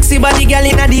 Sexy body girl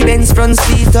in a the Benz front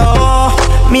seat. Oh,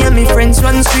 me and my friends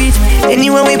run street.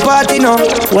 Anywhere we party now.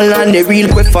 Well, on the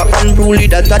real quick for unruly,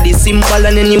 that are the symbol.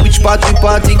 And any which part we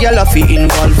party, girl, I feel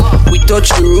involved. We touch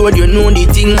the road, you know the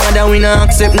thing, mother. We not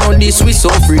accept no this, we so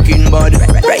freaking bad.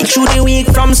 Right through the week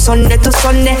from Sunday to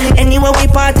Sunday. Anywhere we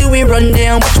party, we run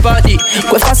there. Which party?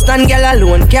 Go fast and girl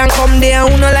alone can't come there.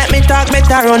 Who no like me talk,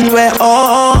 better run where.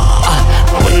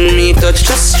 When me touch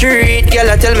the street, girl,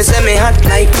 I tell me say me hot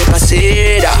like pepper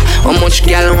seed. How much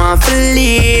girl want to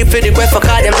leave for the quiff,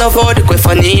 cause them love how the quiff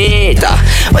need.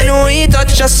 When we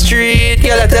touch the street,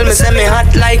 girl, I tell me say me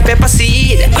hot like pepper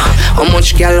seed. How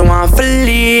much girl want to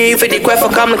leave for the quiff,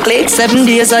 cause me click 7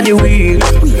 days of the week.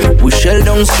 We shell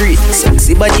down street,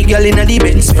 sexy body girl in a the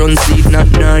Benz front seat,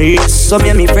 not nice. So me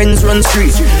and me friends run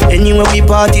street. Anywhere we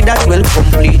party, that will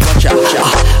complete. Watch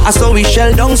out. I saw we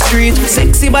shell down street,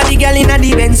 sexy body girl in a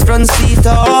the Benz front seat.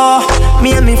 Oh,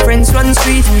 me and my friends run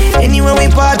street. Anywhere we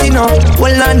party now.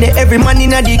 Well on there, every man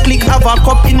in a the click have a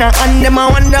cup in a hand. Them I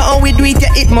wonder how we do it,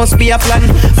 yeah, it must be a plan.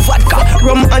 Vodka,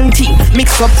 rum and tea,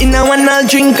 mix up in a one I'll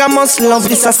drink. I must love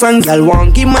this a song, girl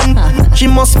wonky man. She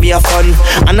must be a fun.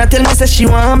 And I tell me say she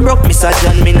want broke, Mr.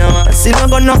 John. Me no see no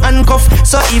gun no handcuff.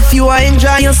 So if you are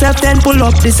enjoy yourself, then pull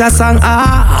up this a song.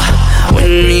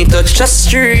 When me touch the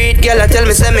street, girl, I tell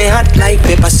me say me hot like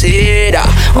pepper seed.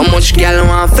 How much girl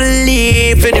want to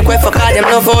leave for the quiff, cause them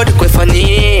love how the quiff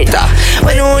need.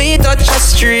 When we touch the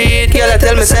street, girl, I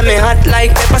tell me say me hot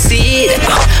like pepper seed.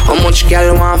 How much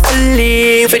girl want to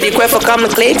leave for the quiff, cause me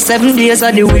click 7 days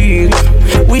of the week.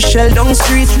 We shell down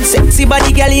street, sexy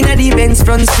body girl in a the Benz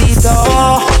front seat.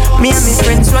 Oh, me and my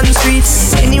friends run street.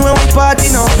 Anywhere we party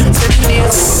now, 7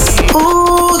 days.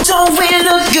 Ooh, don't we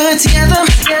look good together?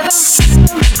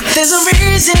 There's a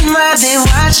reason why they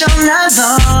watch all night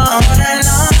long.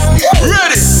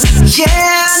 Ready? Yeah,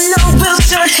 I know we'll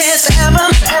turn heads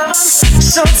forever.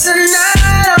 So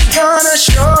tonight I'm gonna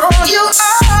show you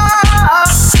all.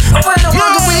 When I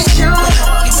walk with you,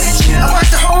 I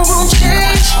watch the whole room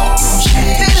change.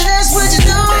 Baby, that's what you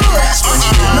do.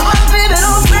 No, my baby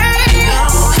don't play.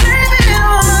 Blaming it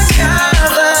on my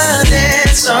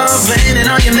confidence, or blaming it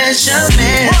on your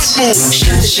measurements.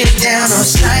 Shut the shit down on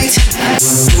sight.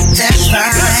 That's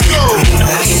right. I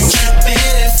can trip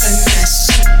it and finesse.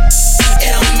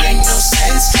 It don't make no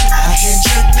sense. I can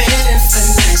trip it and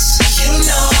finesse. You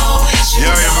know it. Yeah,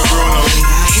 I am a grown up.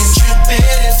 I can trip it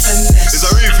and finesse. It's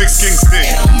a Refix Kings thing.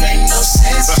 It don't make no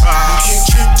sense. I can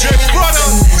trip it and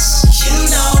finesse. You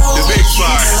know the big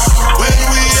five. When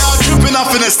we are tripping off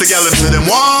finesse together to them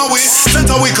one way.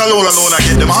 Center we alone I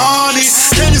get them honey.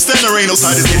 Can you stand the rain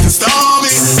outside, it's getting stormy.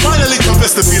 Finally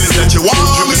confess the feelings that you want.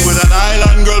 Dripping with an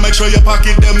island girl, make sure you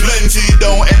pocket them plenty.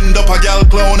 Don't end up a gal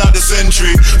clown at the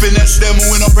century. Finesse them,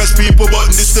 we not press people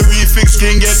button. This the Refix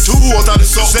King, get 2 out of the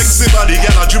so sexy body,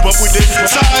 gal I drip up with it.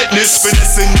 Tightness,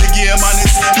 finessing the game and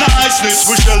it's niceness.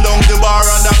 We shell down the bar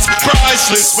and that's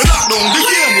priceless. We lock down the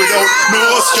game without no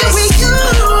stress. we do.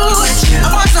 I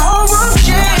watch the whole room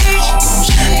change.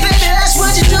 Baby, that's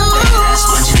what you do.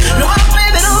 No, my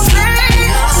baby don't play.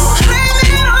 Blame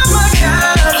it on my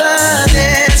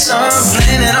confidence, or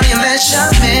blame it on your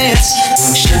measurements.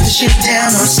 Shut the shit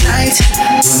down on sight.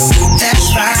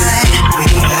 That's right.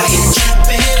 I can trip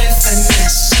it and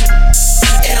finesse.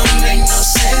 It don't make no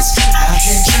sense. I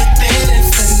can trip it and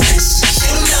finesse.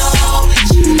 You know.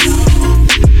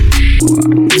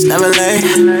 It's never late,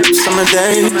 summer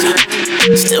days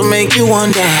still make you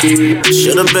wonder.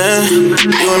 Should've been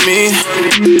you and me,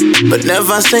 but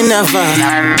never say never.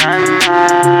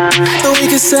 So we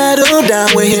can settle down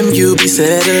with him, you be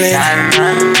settling.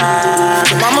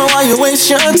 So mama, why you waste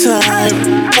your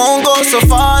time? Won't go so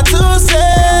far to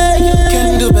say you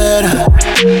can do better.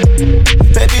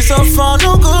 Baby, so far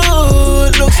no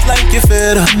good, looks like you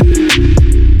fed up.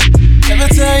 Every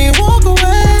time you walk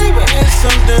away, but it's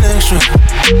something extra.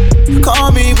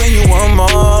 Call me when you want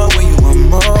more, when you want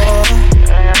more.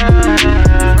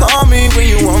 Call me when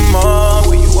you want more,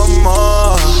 when you want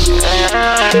more.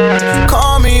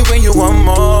 Call me when you want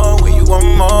more, when you want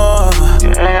more.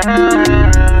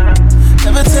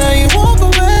 Every time you walk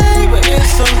away, but it's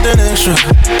something extra.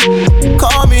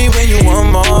 Call me when you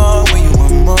want more, when you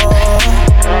want more.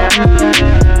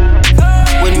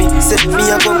 When me set me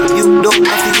a come, you don't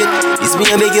have to get. It's me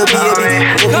a beg your baby,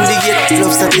 open the gate.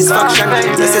 Love satisfaction, I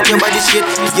set your body straight.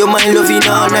 You're my loving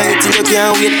all night till you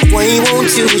can't wait. Why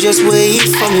won't you just wait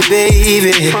for me,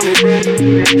 baby?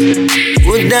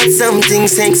 Put that something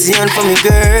sexy on for me,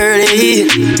 girlie.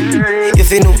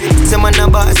 If you know, some man a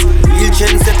boss, real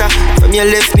trendsetter. From your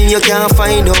left me, you can't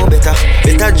find no better.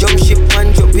 Better jump ship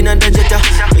and jump in a jetta.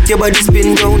 Make your body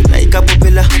spin round like a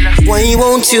propeller. Why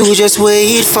won't you just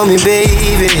wait for me,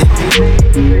 baby?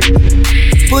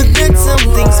 Put that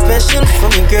something special for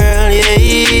me, girl,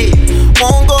 yeah.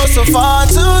 Won't go so far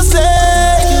to say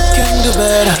you can do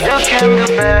better. You can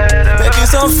do better. Baby,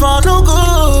 so far no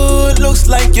good. Looks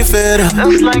like you're fed up.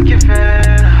 Looks like you're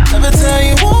fed up. Every time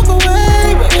you walk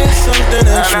away, but it's something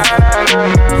extra.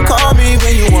 Call me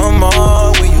when you want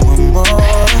more, when you want more.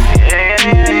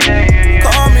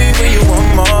 Call me when you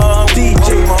want more.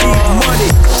 DJ Big Money,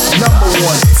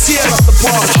 #1. Tear up the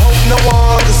party. Hope no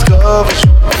one discovers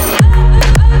you.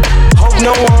 Hope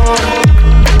no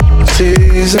one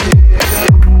sees it.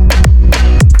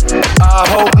 I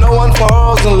hope no one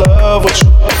falls in love with you.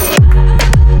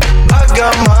 I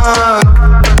got my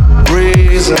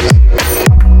reasons.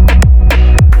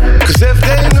 Cause if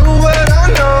they knew what I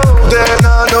know, then I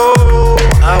know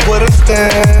I wouldn't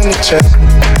stand a chance.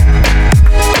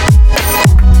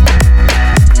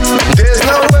 There's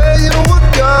no way you would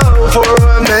go for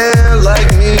a man like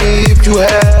me if you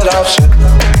had options.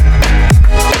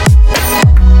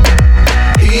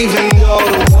 Even though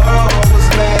the world was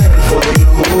meant for you,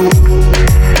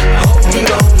 hope you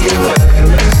don't get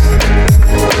famous.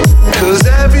 Cause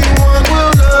everyone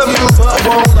will love you but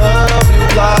won't love you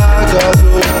like I do.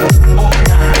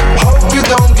 Hope you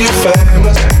don't get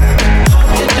famous.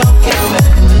 Hope you don't get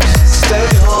famous. Stay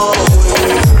home with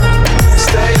me.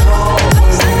 Stay home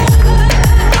with me.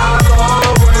 I'll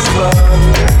always love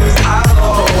you. I'll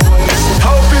always.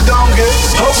 Hope you don't get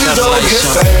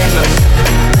famous.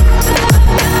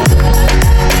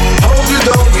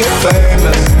 Don't get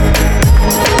famous.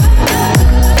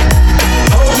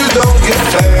 Hope you don't get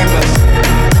famous.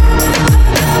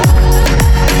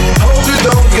 Hope you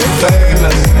don't get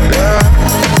famous. Yeah.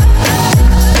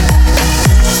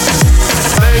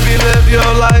 Baby, live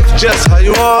your life just how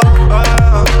you are.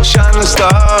 Shining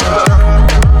star.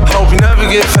 Hope you never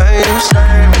get famous.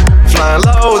 Flying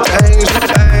low with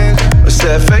angels. I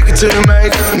said fake it till you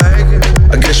make it.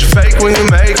 I guess you fake when you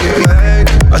make it.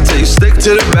 I tell you stick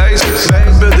to the basics.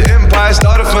 Build the empire,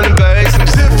 started from the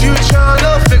basics. If you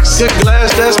tryna fix a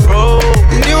glass that's broke,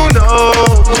 you know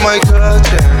you might cut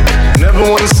you. Never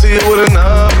wanna see it with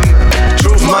another.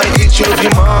 Truth might eat you if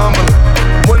your mama.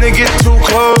 When it get too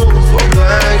cold for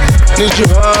blank, need you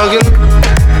hugging.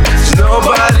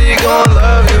 Nobody gon'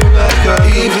 love you like her.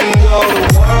 Even though the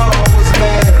world was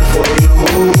meant for you,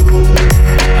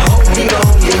 hope you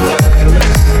don't get famous.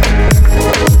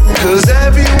 Cause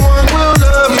everyone will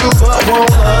love you but won't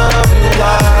love you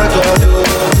like I do.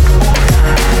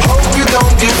 Hope you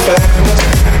don't get famous.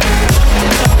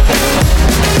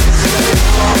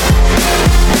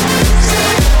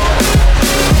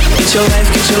 Get your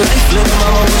life, little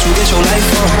mama, won't you get your life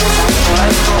on?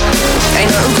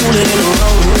 Ain't nothing cooler than the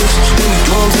rose when you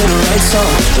do to the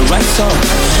right song.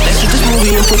 Let's get this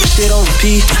movie and put the shit on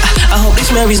repeat. I hope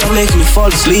these memories are making me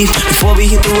fall asleep. Before we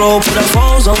hit the road, put our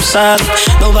phones on silent.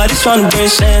 Nobody's trying to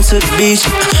bring sand to the beach.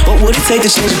 What would it take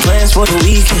to change your plans for the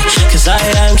weekend? Cause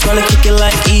I'm trying to kick it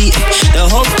like eating. The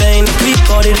whole thing, the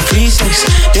pre-party, the pre-sex.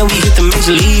 Then we hit the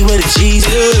major league with the cheese.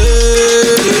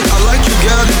 Yeah, I like you,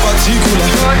 girl, in particular.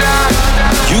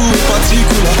 You in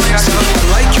particular. I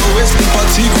like your waist in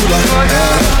particular.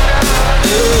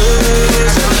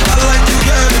 I like you,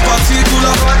 girl, in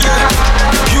particular.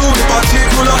 You in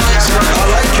particular. I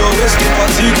like your waist in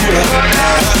particular.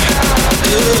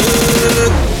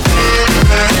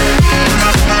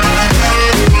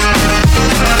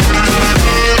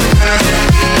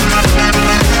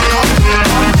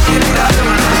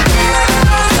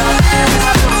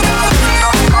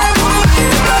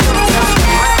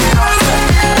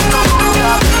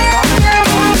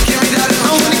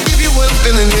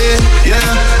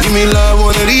 Give me love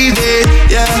one of these days,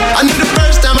 yeah. I knew the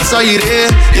first time I saw you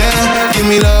there, yeah. Give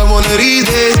me love one of these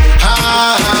days,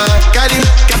 got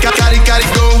it,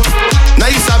 go.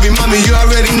 Now you sabi, mommy, you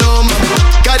already know,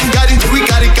 got it, we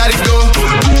got it, go.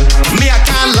 Me, I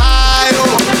can't lie,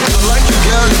 oh. I like you,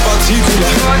 girl, in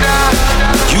particular.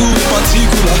 You in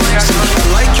particular. I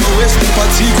like your waist in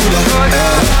particular.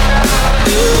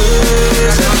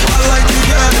 I like you,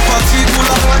 girl, in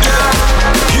particular.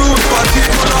 You in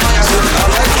particular. I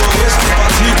like your waist in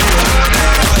particular.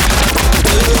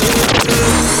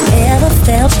 Never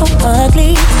felt so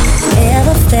ugly.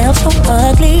 Never felt so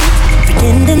ugly.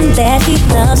 Pretending that he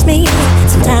loves me.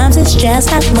 Sometimes it's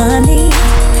just not money.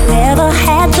 Never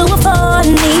had to afford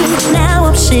me. Now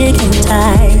I'm sick and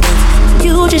tired.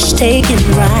 You just take it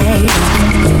right.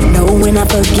 Knowing I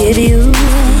forgive you.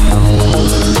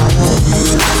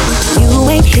 You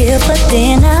ain't here for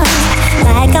dinner.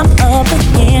 Like I'm a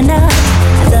beginner.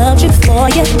 I loved you for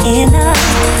your inner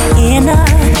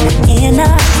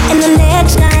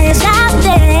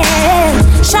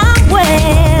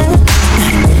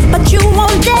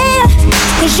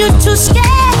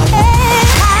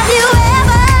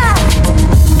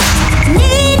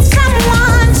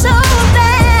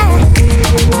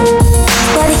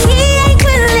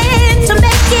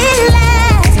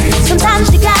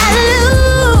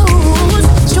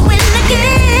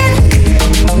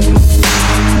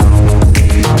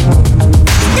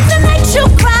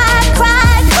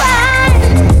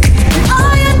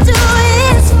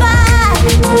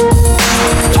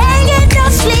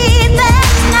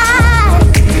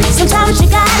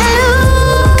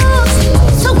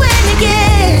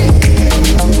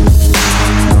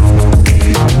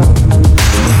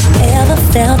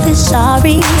really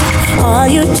sorry. All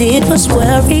you did was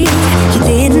worry. You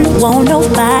didn't want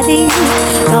nobody.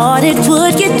 Thought it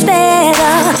would get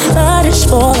better, but it's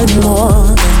falling more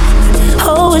than,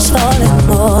 oh, it's falling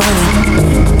more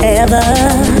than ever.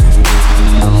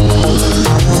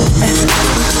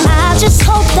 I just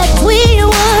hope that we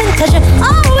would, 'cause you're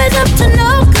always up to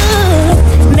no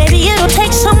good. Maybe it'll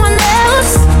take someone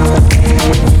else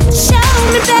to show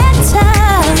me better.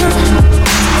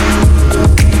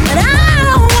 But I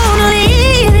don't wanna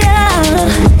leave ya.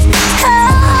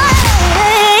 Hey,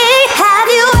 have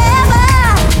you ever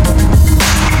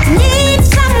need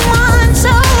someone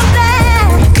so bad,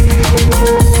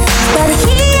 but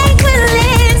he ain't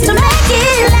willing to make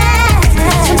it last?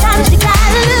 Sometimes you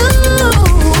gotta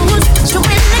lose to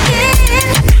win again.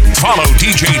 Follow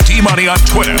DJ D-Money on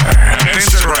Twitter and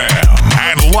Instagram,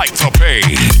 and like the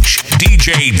page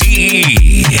DJ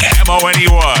DEMONEY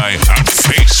on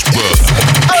Facebook.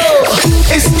 Oh,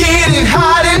 it's getting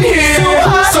hot in here,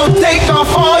 so take off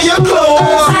all your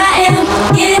clothes. I am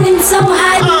getting so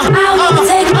hot, I wanna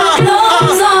take my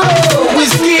clothes off.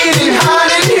 It's getting hot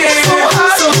in here,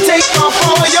 so take off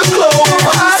all your clothes.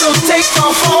 So take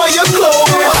off all your clothes.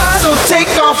 So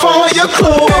take off all your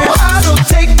clothes. So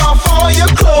take off all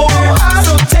your clothes.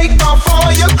 So take off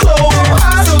all your clothes.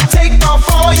 So take off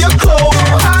all your clothes.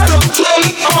 So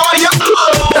take all your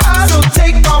clothes. So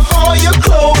take off all your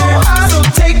clothes. So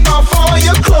take off all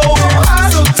your clothes.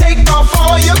 So take off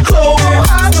all your clothes.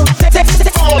 So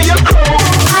take all your clothes.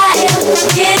 I am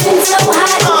getting so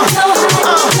hot, so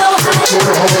hot, so hot.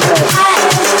 I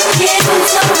am getting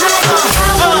so hot,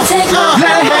 I wanna take my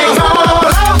Let it hang all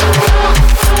out.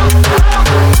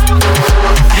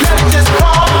 Let it just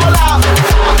fall out.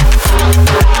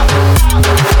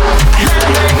 Let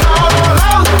it hang all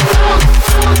out.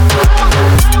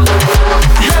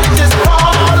 Let it just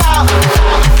fall out.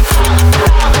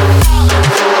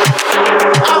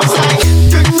 I was like,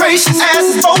 good gracious, ass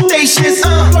is bodacious,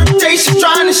 flirtatious,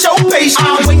 trying to show patience.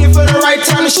 I'm waiting for the right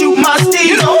time to shoot my steed,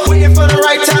 you know, waiting for the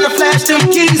right time to flash them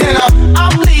keys. And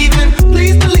I'm leaving,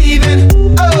 please believe in,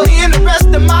 me and the rest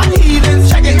of my heathens.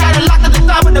 Checking out a lock at the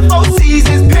top of the Four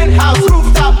Seasons. Penthouse,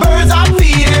 rooftop, birds I'm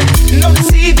feeding. No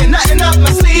deceiving, nothing up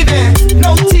my sleeving.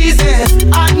 No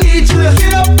teasing, I need you to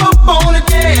get up on the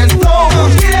dance floor.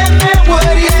 Get that man what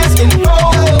he asking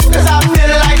for, 'cause I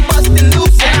feel like busting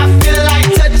loose and I feel like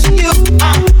touching you.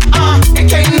 And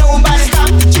can't nobody stop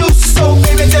the juice. So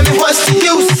baby, tell me what's the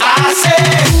use? I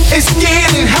said it's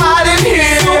getting hot in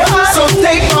here, so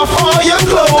take off all your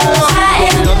clothes.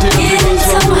 I am getting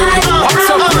so hot,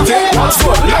 I wanna take my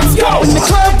Let's go. In the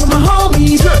club with my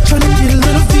homies, trying to get a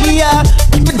little VI,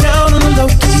 keep it down on the low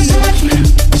key.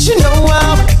 But you know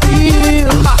how I feel.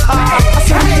 I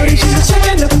said, shorty, she was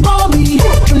checking up on me.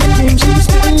 From the game, she was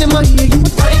spitting in my ear. You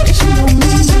were right, 'cause you know me.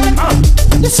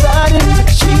 Decided to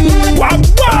cheat.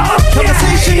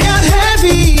 Conversation got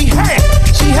heavy.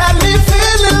 She had me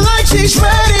feeling like she's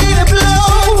ready to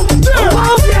blow.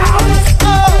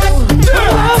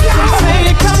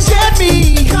 Saying, come get me.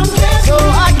 So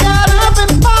I got up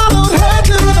and followed her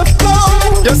to the floor.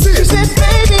 She said,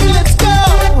 baby, let's go.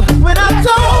 When I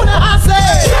told her, I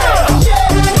said,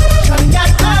 Shawty got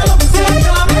down and said,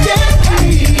 come and get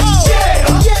me.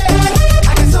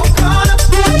 I get so caught up,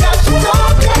 I got you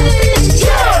talking.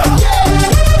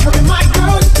 Her and my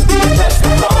girl used to be the best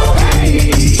of all.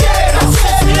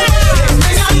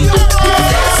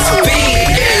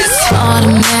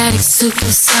 automatic,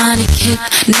 supersonic,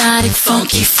 hypnotic,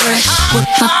 funky, fresh. With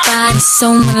my body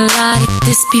so melodic,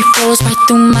 this beat rolls right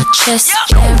through my chest.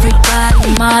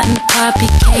 Everybody, Martin Poppy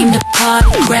came to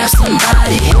party. Grab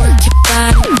somebody,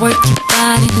 work your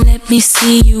body. Let me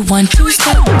see you 1, 2,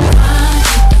 step.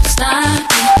 Don't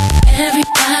stop it.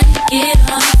 Everybody get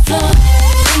on the floor.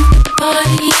 Bring the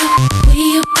party up,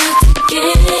 we about to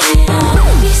get it on.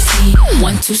 Let me see you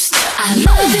 1, 2, step. I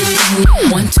love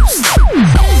it. 1, 2, step.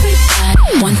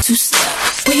 Everybody, 1, 2, step.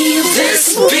 We about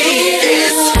this beat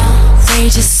is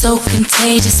outrageous, so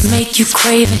contagious, make you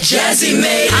crave it. Jazzy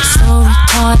made it. So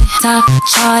retarded, top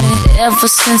charted. Ever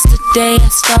since the day I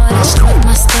started, struck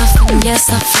my stuff and yes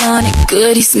I flaunt it.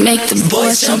 Goodies make the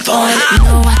boys jump on it.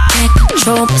 No, I can't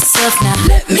control myself now.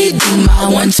 Let me do my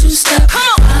 1, 2 step.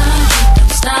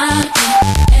 Don't stop it.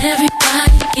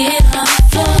 Everybody get on the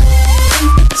floor.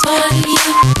 Bring the party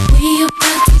up. We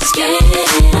about to get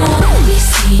it on. Let me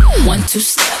see 1, 2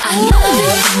 step. I love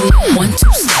it. 1,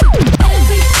 2 step.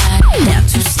 Everybody now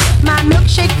 2 step. My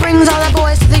milkshake brings all the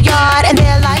boys to the yard, and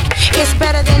they're like, it's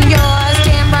better than yours.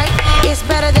 Damn right, it's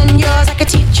better than yours. I could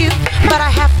teach you, but I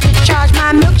have to charge.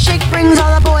 My milkshake brings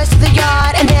all the boys to the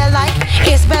yard, and they're like,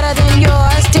 it's better than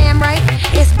yours. Damn right,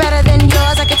 it's better than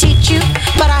yours. I could teach you,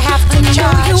 but I have to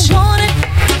charge.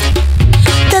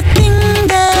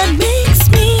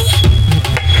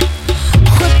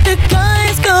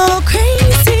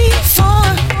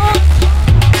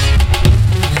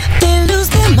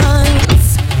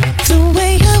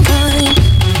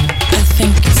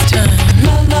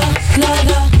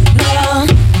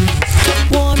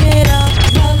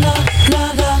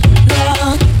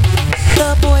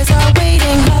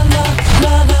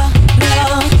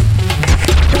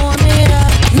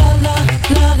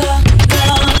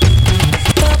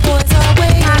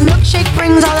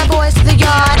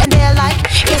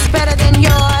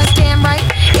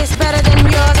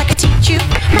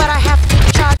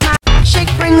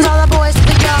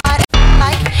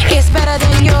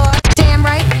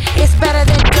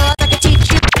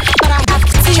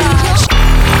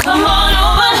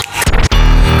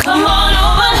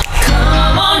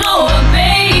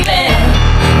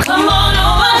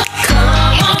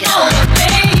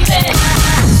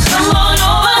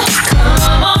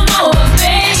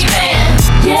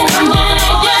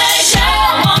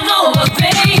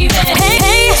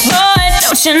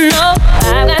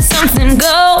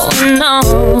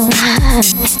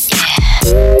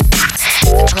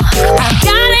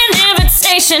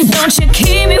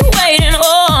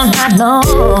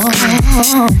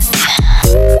 I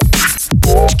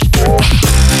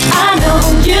know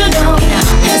you know,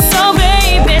 so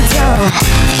baby don't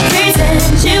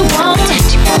pretend you won't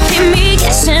keep me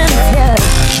guessing.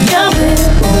 You will,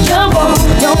 you won't,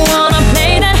 don't wanna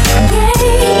play that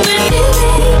game with you,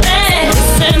 baby.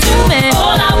 Listen to me.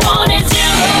 All I want is you.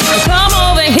 Come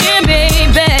over here,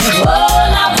 baby.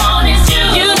 All I want is you.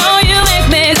 You know you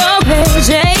make me go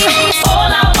crazy.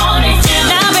 All I want is you.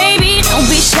 Now, baby, don't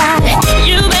be shy.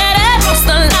 You better cross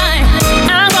the line.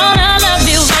 I'm gonna love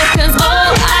you right, 'cause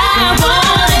all I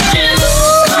want is you.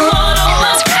 Come on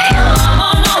over, come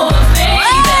on over,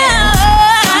 baby.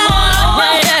 Come on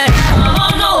over, come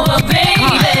on over,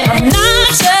 baby. I'm not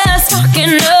just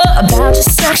talking about your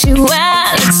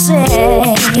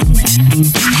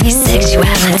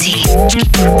sexuality,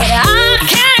 but I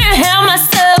can't help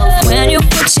myself when you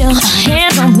put your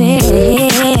hands on me.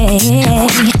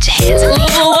 Put your hands on me.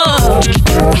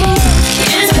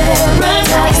 It's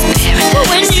paradise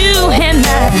when you and I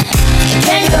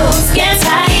can go get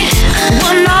tight.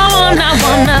 One on one, I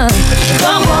wanna go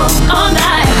on all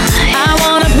night. I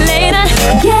wanna play that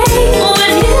game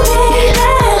with you, baby.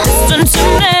 Listen to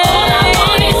me. All I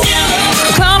want is you.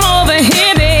 Come over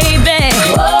here, baby.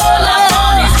 All I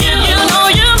want is you. You know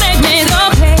you make me go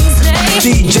crazy.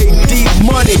 DJ Deep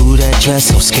Money. Ooh, that dress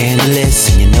so scandalous,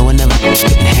 and you know I never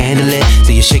couldn't handle it.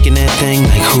 So you're shaking that thing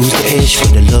like who's the ish?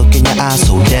 With the look in your eyes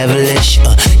so devilish.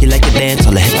 You like to dance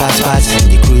all the hip hop spots,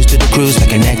 and you cruise to the cruise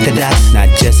like an actor dots. Not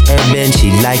just urban,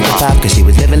 she liked the pop, 'cause she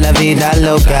was living la vida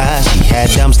loca. She had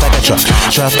dumps like a truck.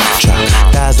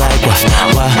 Guys like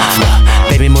what?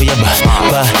 Baby, move your butt.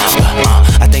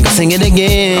 I think I'll sing it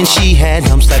again. She had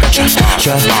dumps like a truck.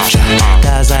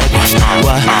 Guys like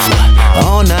what?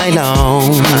 All night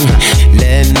long.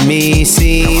 Let me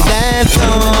see that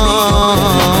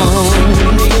thong.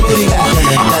 Baby, that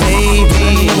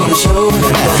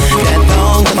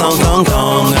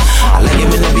thong. I like it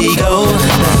when the beat go.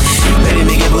 Baby,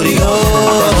 make your booty go.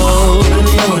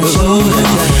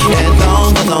 That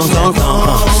thong.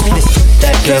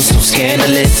 That girl so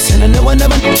scandalous, and I know I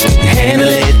never handle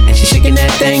it. And she shaking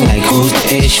that thing like who's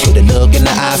the ish? With a look in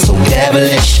the eyes so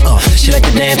devilish. She like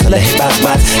to dance till the hip hop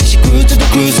spots. She grew to the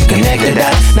cruise and connected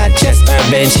dots. Not just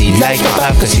urban, she liked the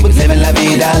pop, 'cause she was living la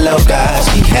vida loca.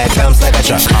 She had dumps like a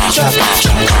truck.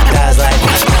 Guys like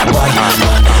what?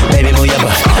 Baby, move your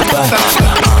butt.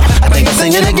 I think I'll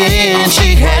sing it again.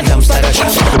 She had dumps like a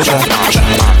truck.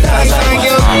 Guys like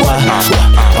what?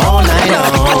 All night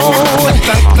long.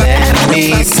 Let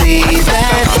me see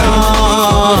that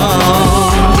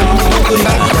thong.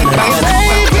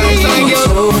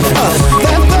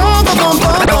 Baby,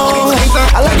 that thong.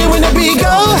 I like it when the beat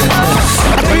go.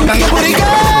 Baby, make your booty go.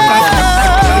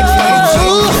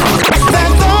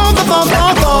 That thong.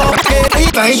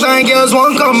 Fine girls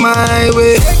won't come my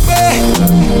way,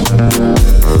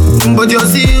 but you're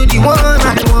still the one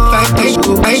I want.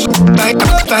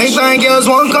 Fine girls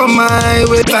won't come my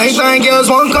way. Fine girls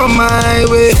won't come my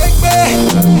way,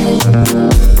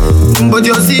 but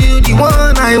you're still the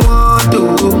one I want to.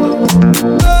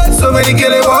 So many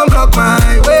girls won't block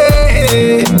my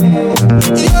way,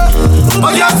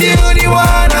 but you're still the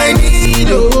one I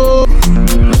need. Oh,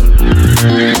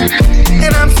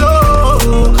 and I'm so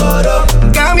caught up.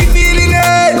 Got me feeling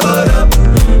it.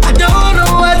 I don't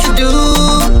know what to do.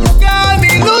 Got me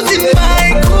losing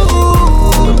my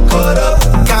cool.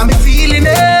 Got me feeling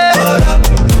it.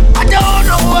 I don't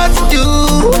know what to do.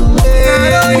 I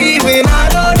don't even mind.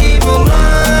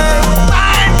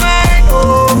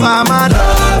 Over my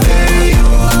loving you.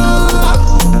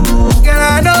 Girl, I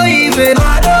don't even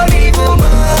mind.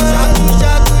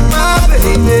 My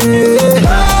baby,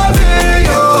 loving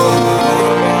you.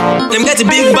 Them get a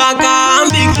big back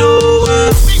and big low.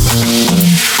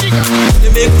 They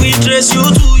make me trace you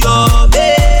to your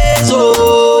base,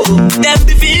 oh. Them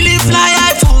be feeling fly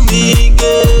high for me,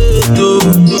 get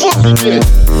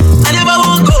I never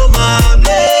won't go my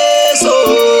place, oh.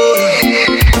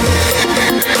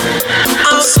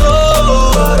 I'm so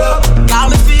got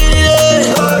me feeling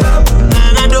it,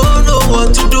 and I don't know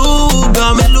what to do.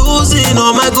 Got me losing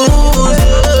all my goons,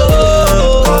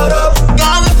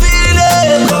 got me feeling it.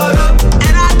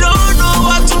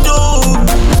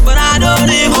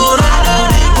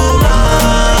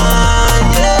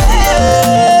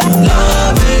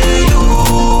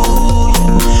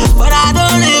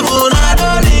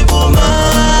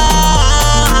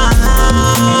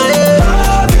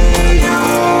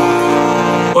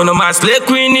 One of my slay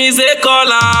queen is a call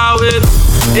away.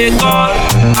 A call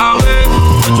away.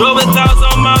 I drove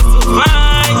 1,000 miles to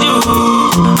find you.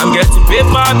 I'm getting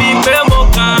paper, be pay more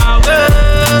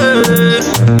away.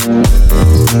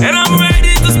 And I'm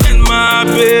ready to spend my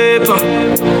paper.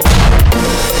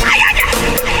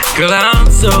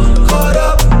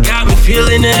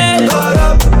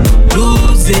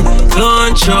 Losing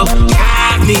control,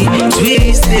 got me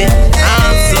twisted.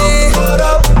 I'm so caught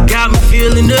up, got me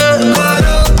feeling up.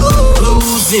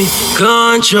 Losing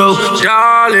control,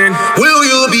 darling. Will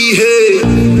you behave?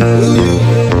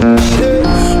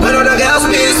 When other girls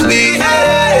misbehave?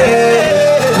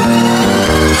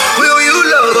 Will you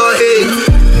love or hate?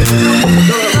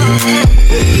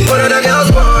 When other girls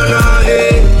wanna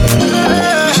hate?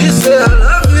 She said I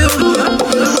love you.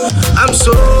 I'm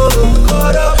so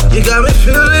caught up. You got me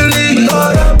feeling it.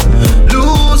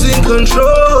 Losing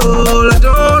control. I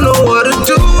don't know what to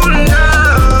do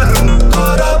now.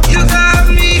 You got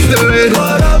me feeling.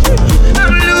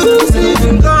 I'm losing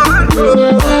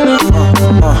control.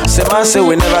 Say man say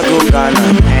we never go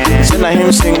Ghana. Say na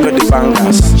him sing with the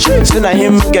bangers. Say na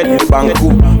him get the banku.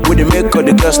 With the make of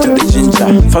the girls to the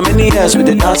ginger. For many years with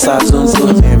the dancers on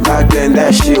so. Back then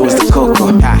that shit was the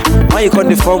cocoa. Why you call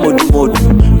the form with the mode?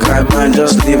 Cry man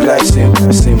just live like same.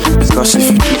 Because if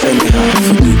you do anyhow,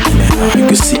 you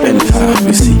can see anyhow,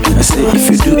 you see. I say if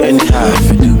you do anyhow,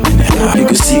 you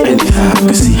can see anyhow,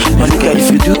 you see. Only girl if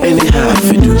you do anyhow,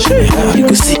 you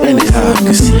can see anyhow,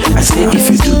 you see. I say if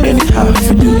you do anyhow,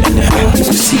 you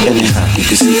can see anyhow, you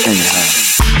can see anyhow.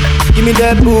 Give me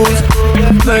that booze,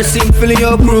 mercy, feeling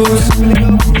your bruise.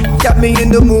 Got me in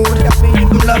the mood,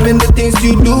 I'm loving the things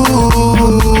you do.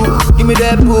 Give me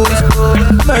that booze,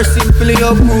 mercy, feeling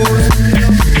your bruise.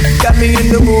 Got me in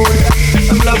the mood,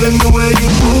 I'm loving the way you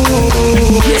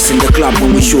move. Yes, in the club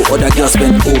when we show other girls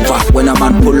bend over. When a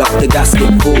man pull up, the gas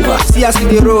get over. See us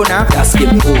with the road now, gas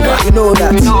get over. You know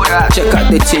that. Check out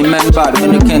the team, man, bad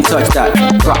when you can't touch that.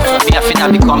 Rock, me I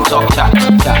finna become talk chat.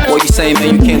 What you say,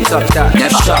 man, you can't touch that.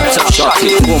 Never shot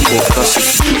it, boom, boom. Cause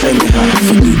if you do anyhow,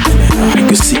 you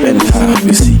can see anyhow,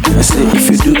 you see. I say if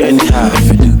you do anyhow,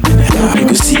 you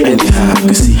can see anyhow,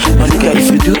 you see. Only girl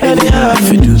if you do anyhow,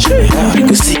 you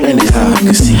can see anyhow,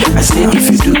 you see. I say if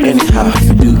you do anyhow,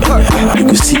 you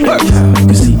can see anyhow,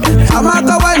 you see. I'm out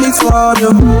the wine is for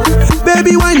you,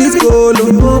 baby wine is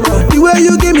Colombo. The way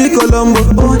you give me Colombo,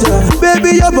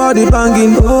 baby your body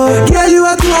banging. Yeah, you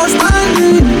are too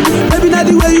outstanding. Baby not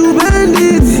the way you bend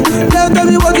it. Tell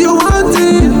me what you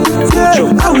wanting. Yeah,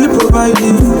 I will provide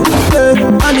it.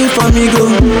 Yeah, I need for me go.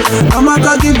 I'm out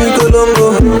to give me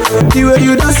Colombo. The way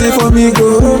you dancing for me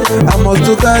go. I must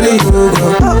to carry you go.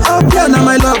 Yeah, now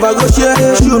my love I go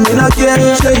share. Show me not care.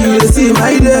 Show you to see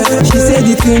my day. She said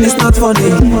the thing is not funny.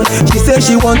 She said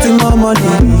she wanting more money.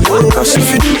 Cause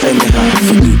if you do anyhow,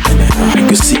 you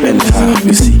can see anyhow,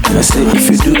 you see. I say if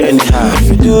you do anyhow,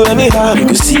 you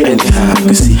can see anyhow,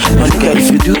 you see. Only girl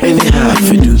if you do anyhow,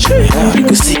 you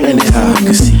can see anyhow,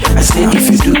 you see. I say if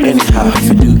you do anyhow,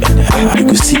 you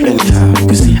can see anyhow,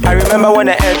 you see. I remember when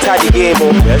I entered the game,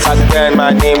 back then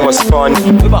my name was Funny.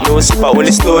 No super,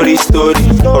 only story.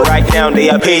 But right now they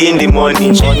are paying the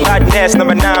money. Madness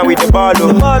number 9 with the ball.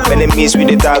 Enemies with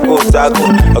the taco.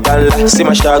 Ogala, see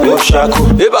my shago.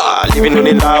 Eba, living on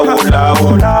the lao.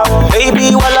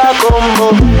 Baby, wala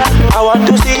combo. I want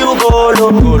to see you go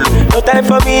low. No time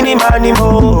for me, ni money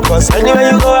more. Cause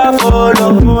anywhere you go, I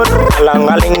follow.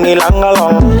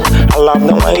 Lang-a-ling-a-lang-a-long. I love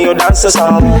the way you dance the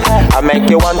song. I make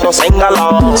you want to sing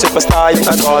along. Superstar, you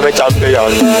can call me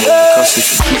champion. Cause if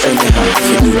you do anyhow,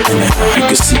 you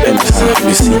can see anyhow,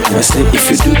 you see. I say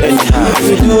if you do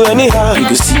anyhow, you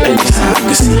can see anyhow,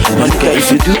 you see. Only girl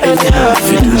if you do anyhow,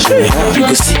 you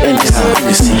can see anyhow,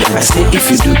 you see. I say if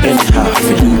you do anyhow,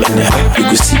 you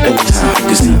can see anyhow,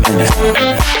 you see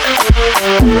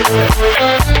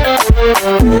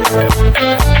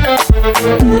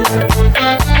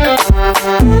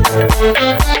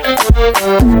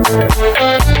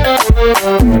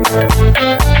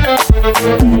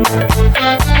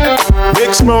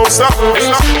Big Smoke, stop.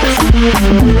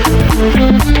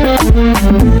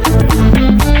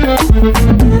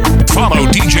 Follow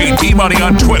DJ D-Money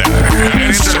on Twitter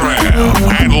and Instagram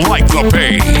and like the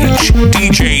page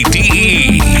DJ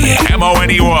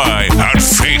DEMONEY on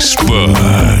Facebook.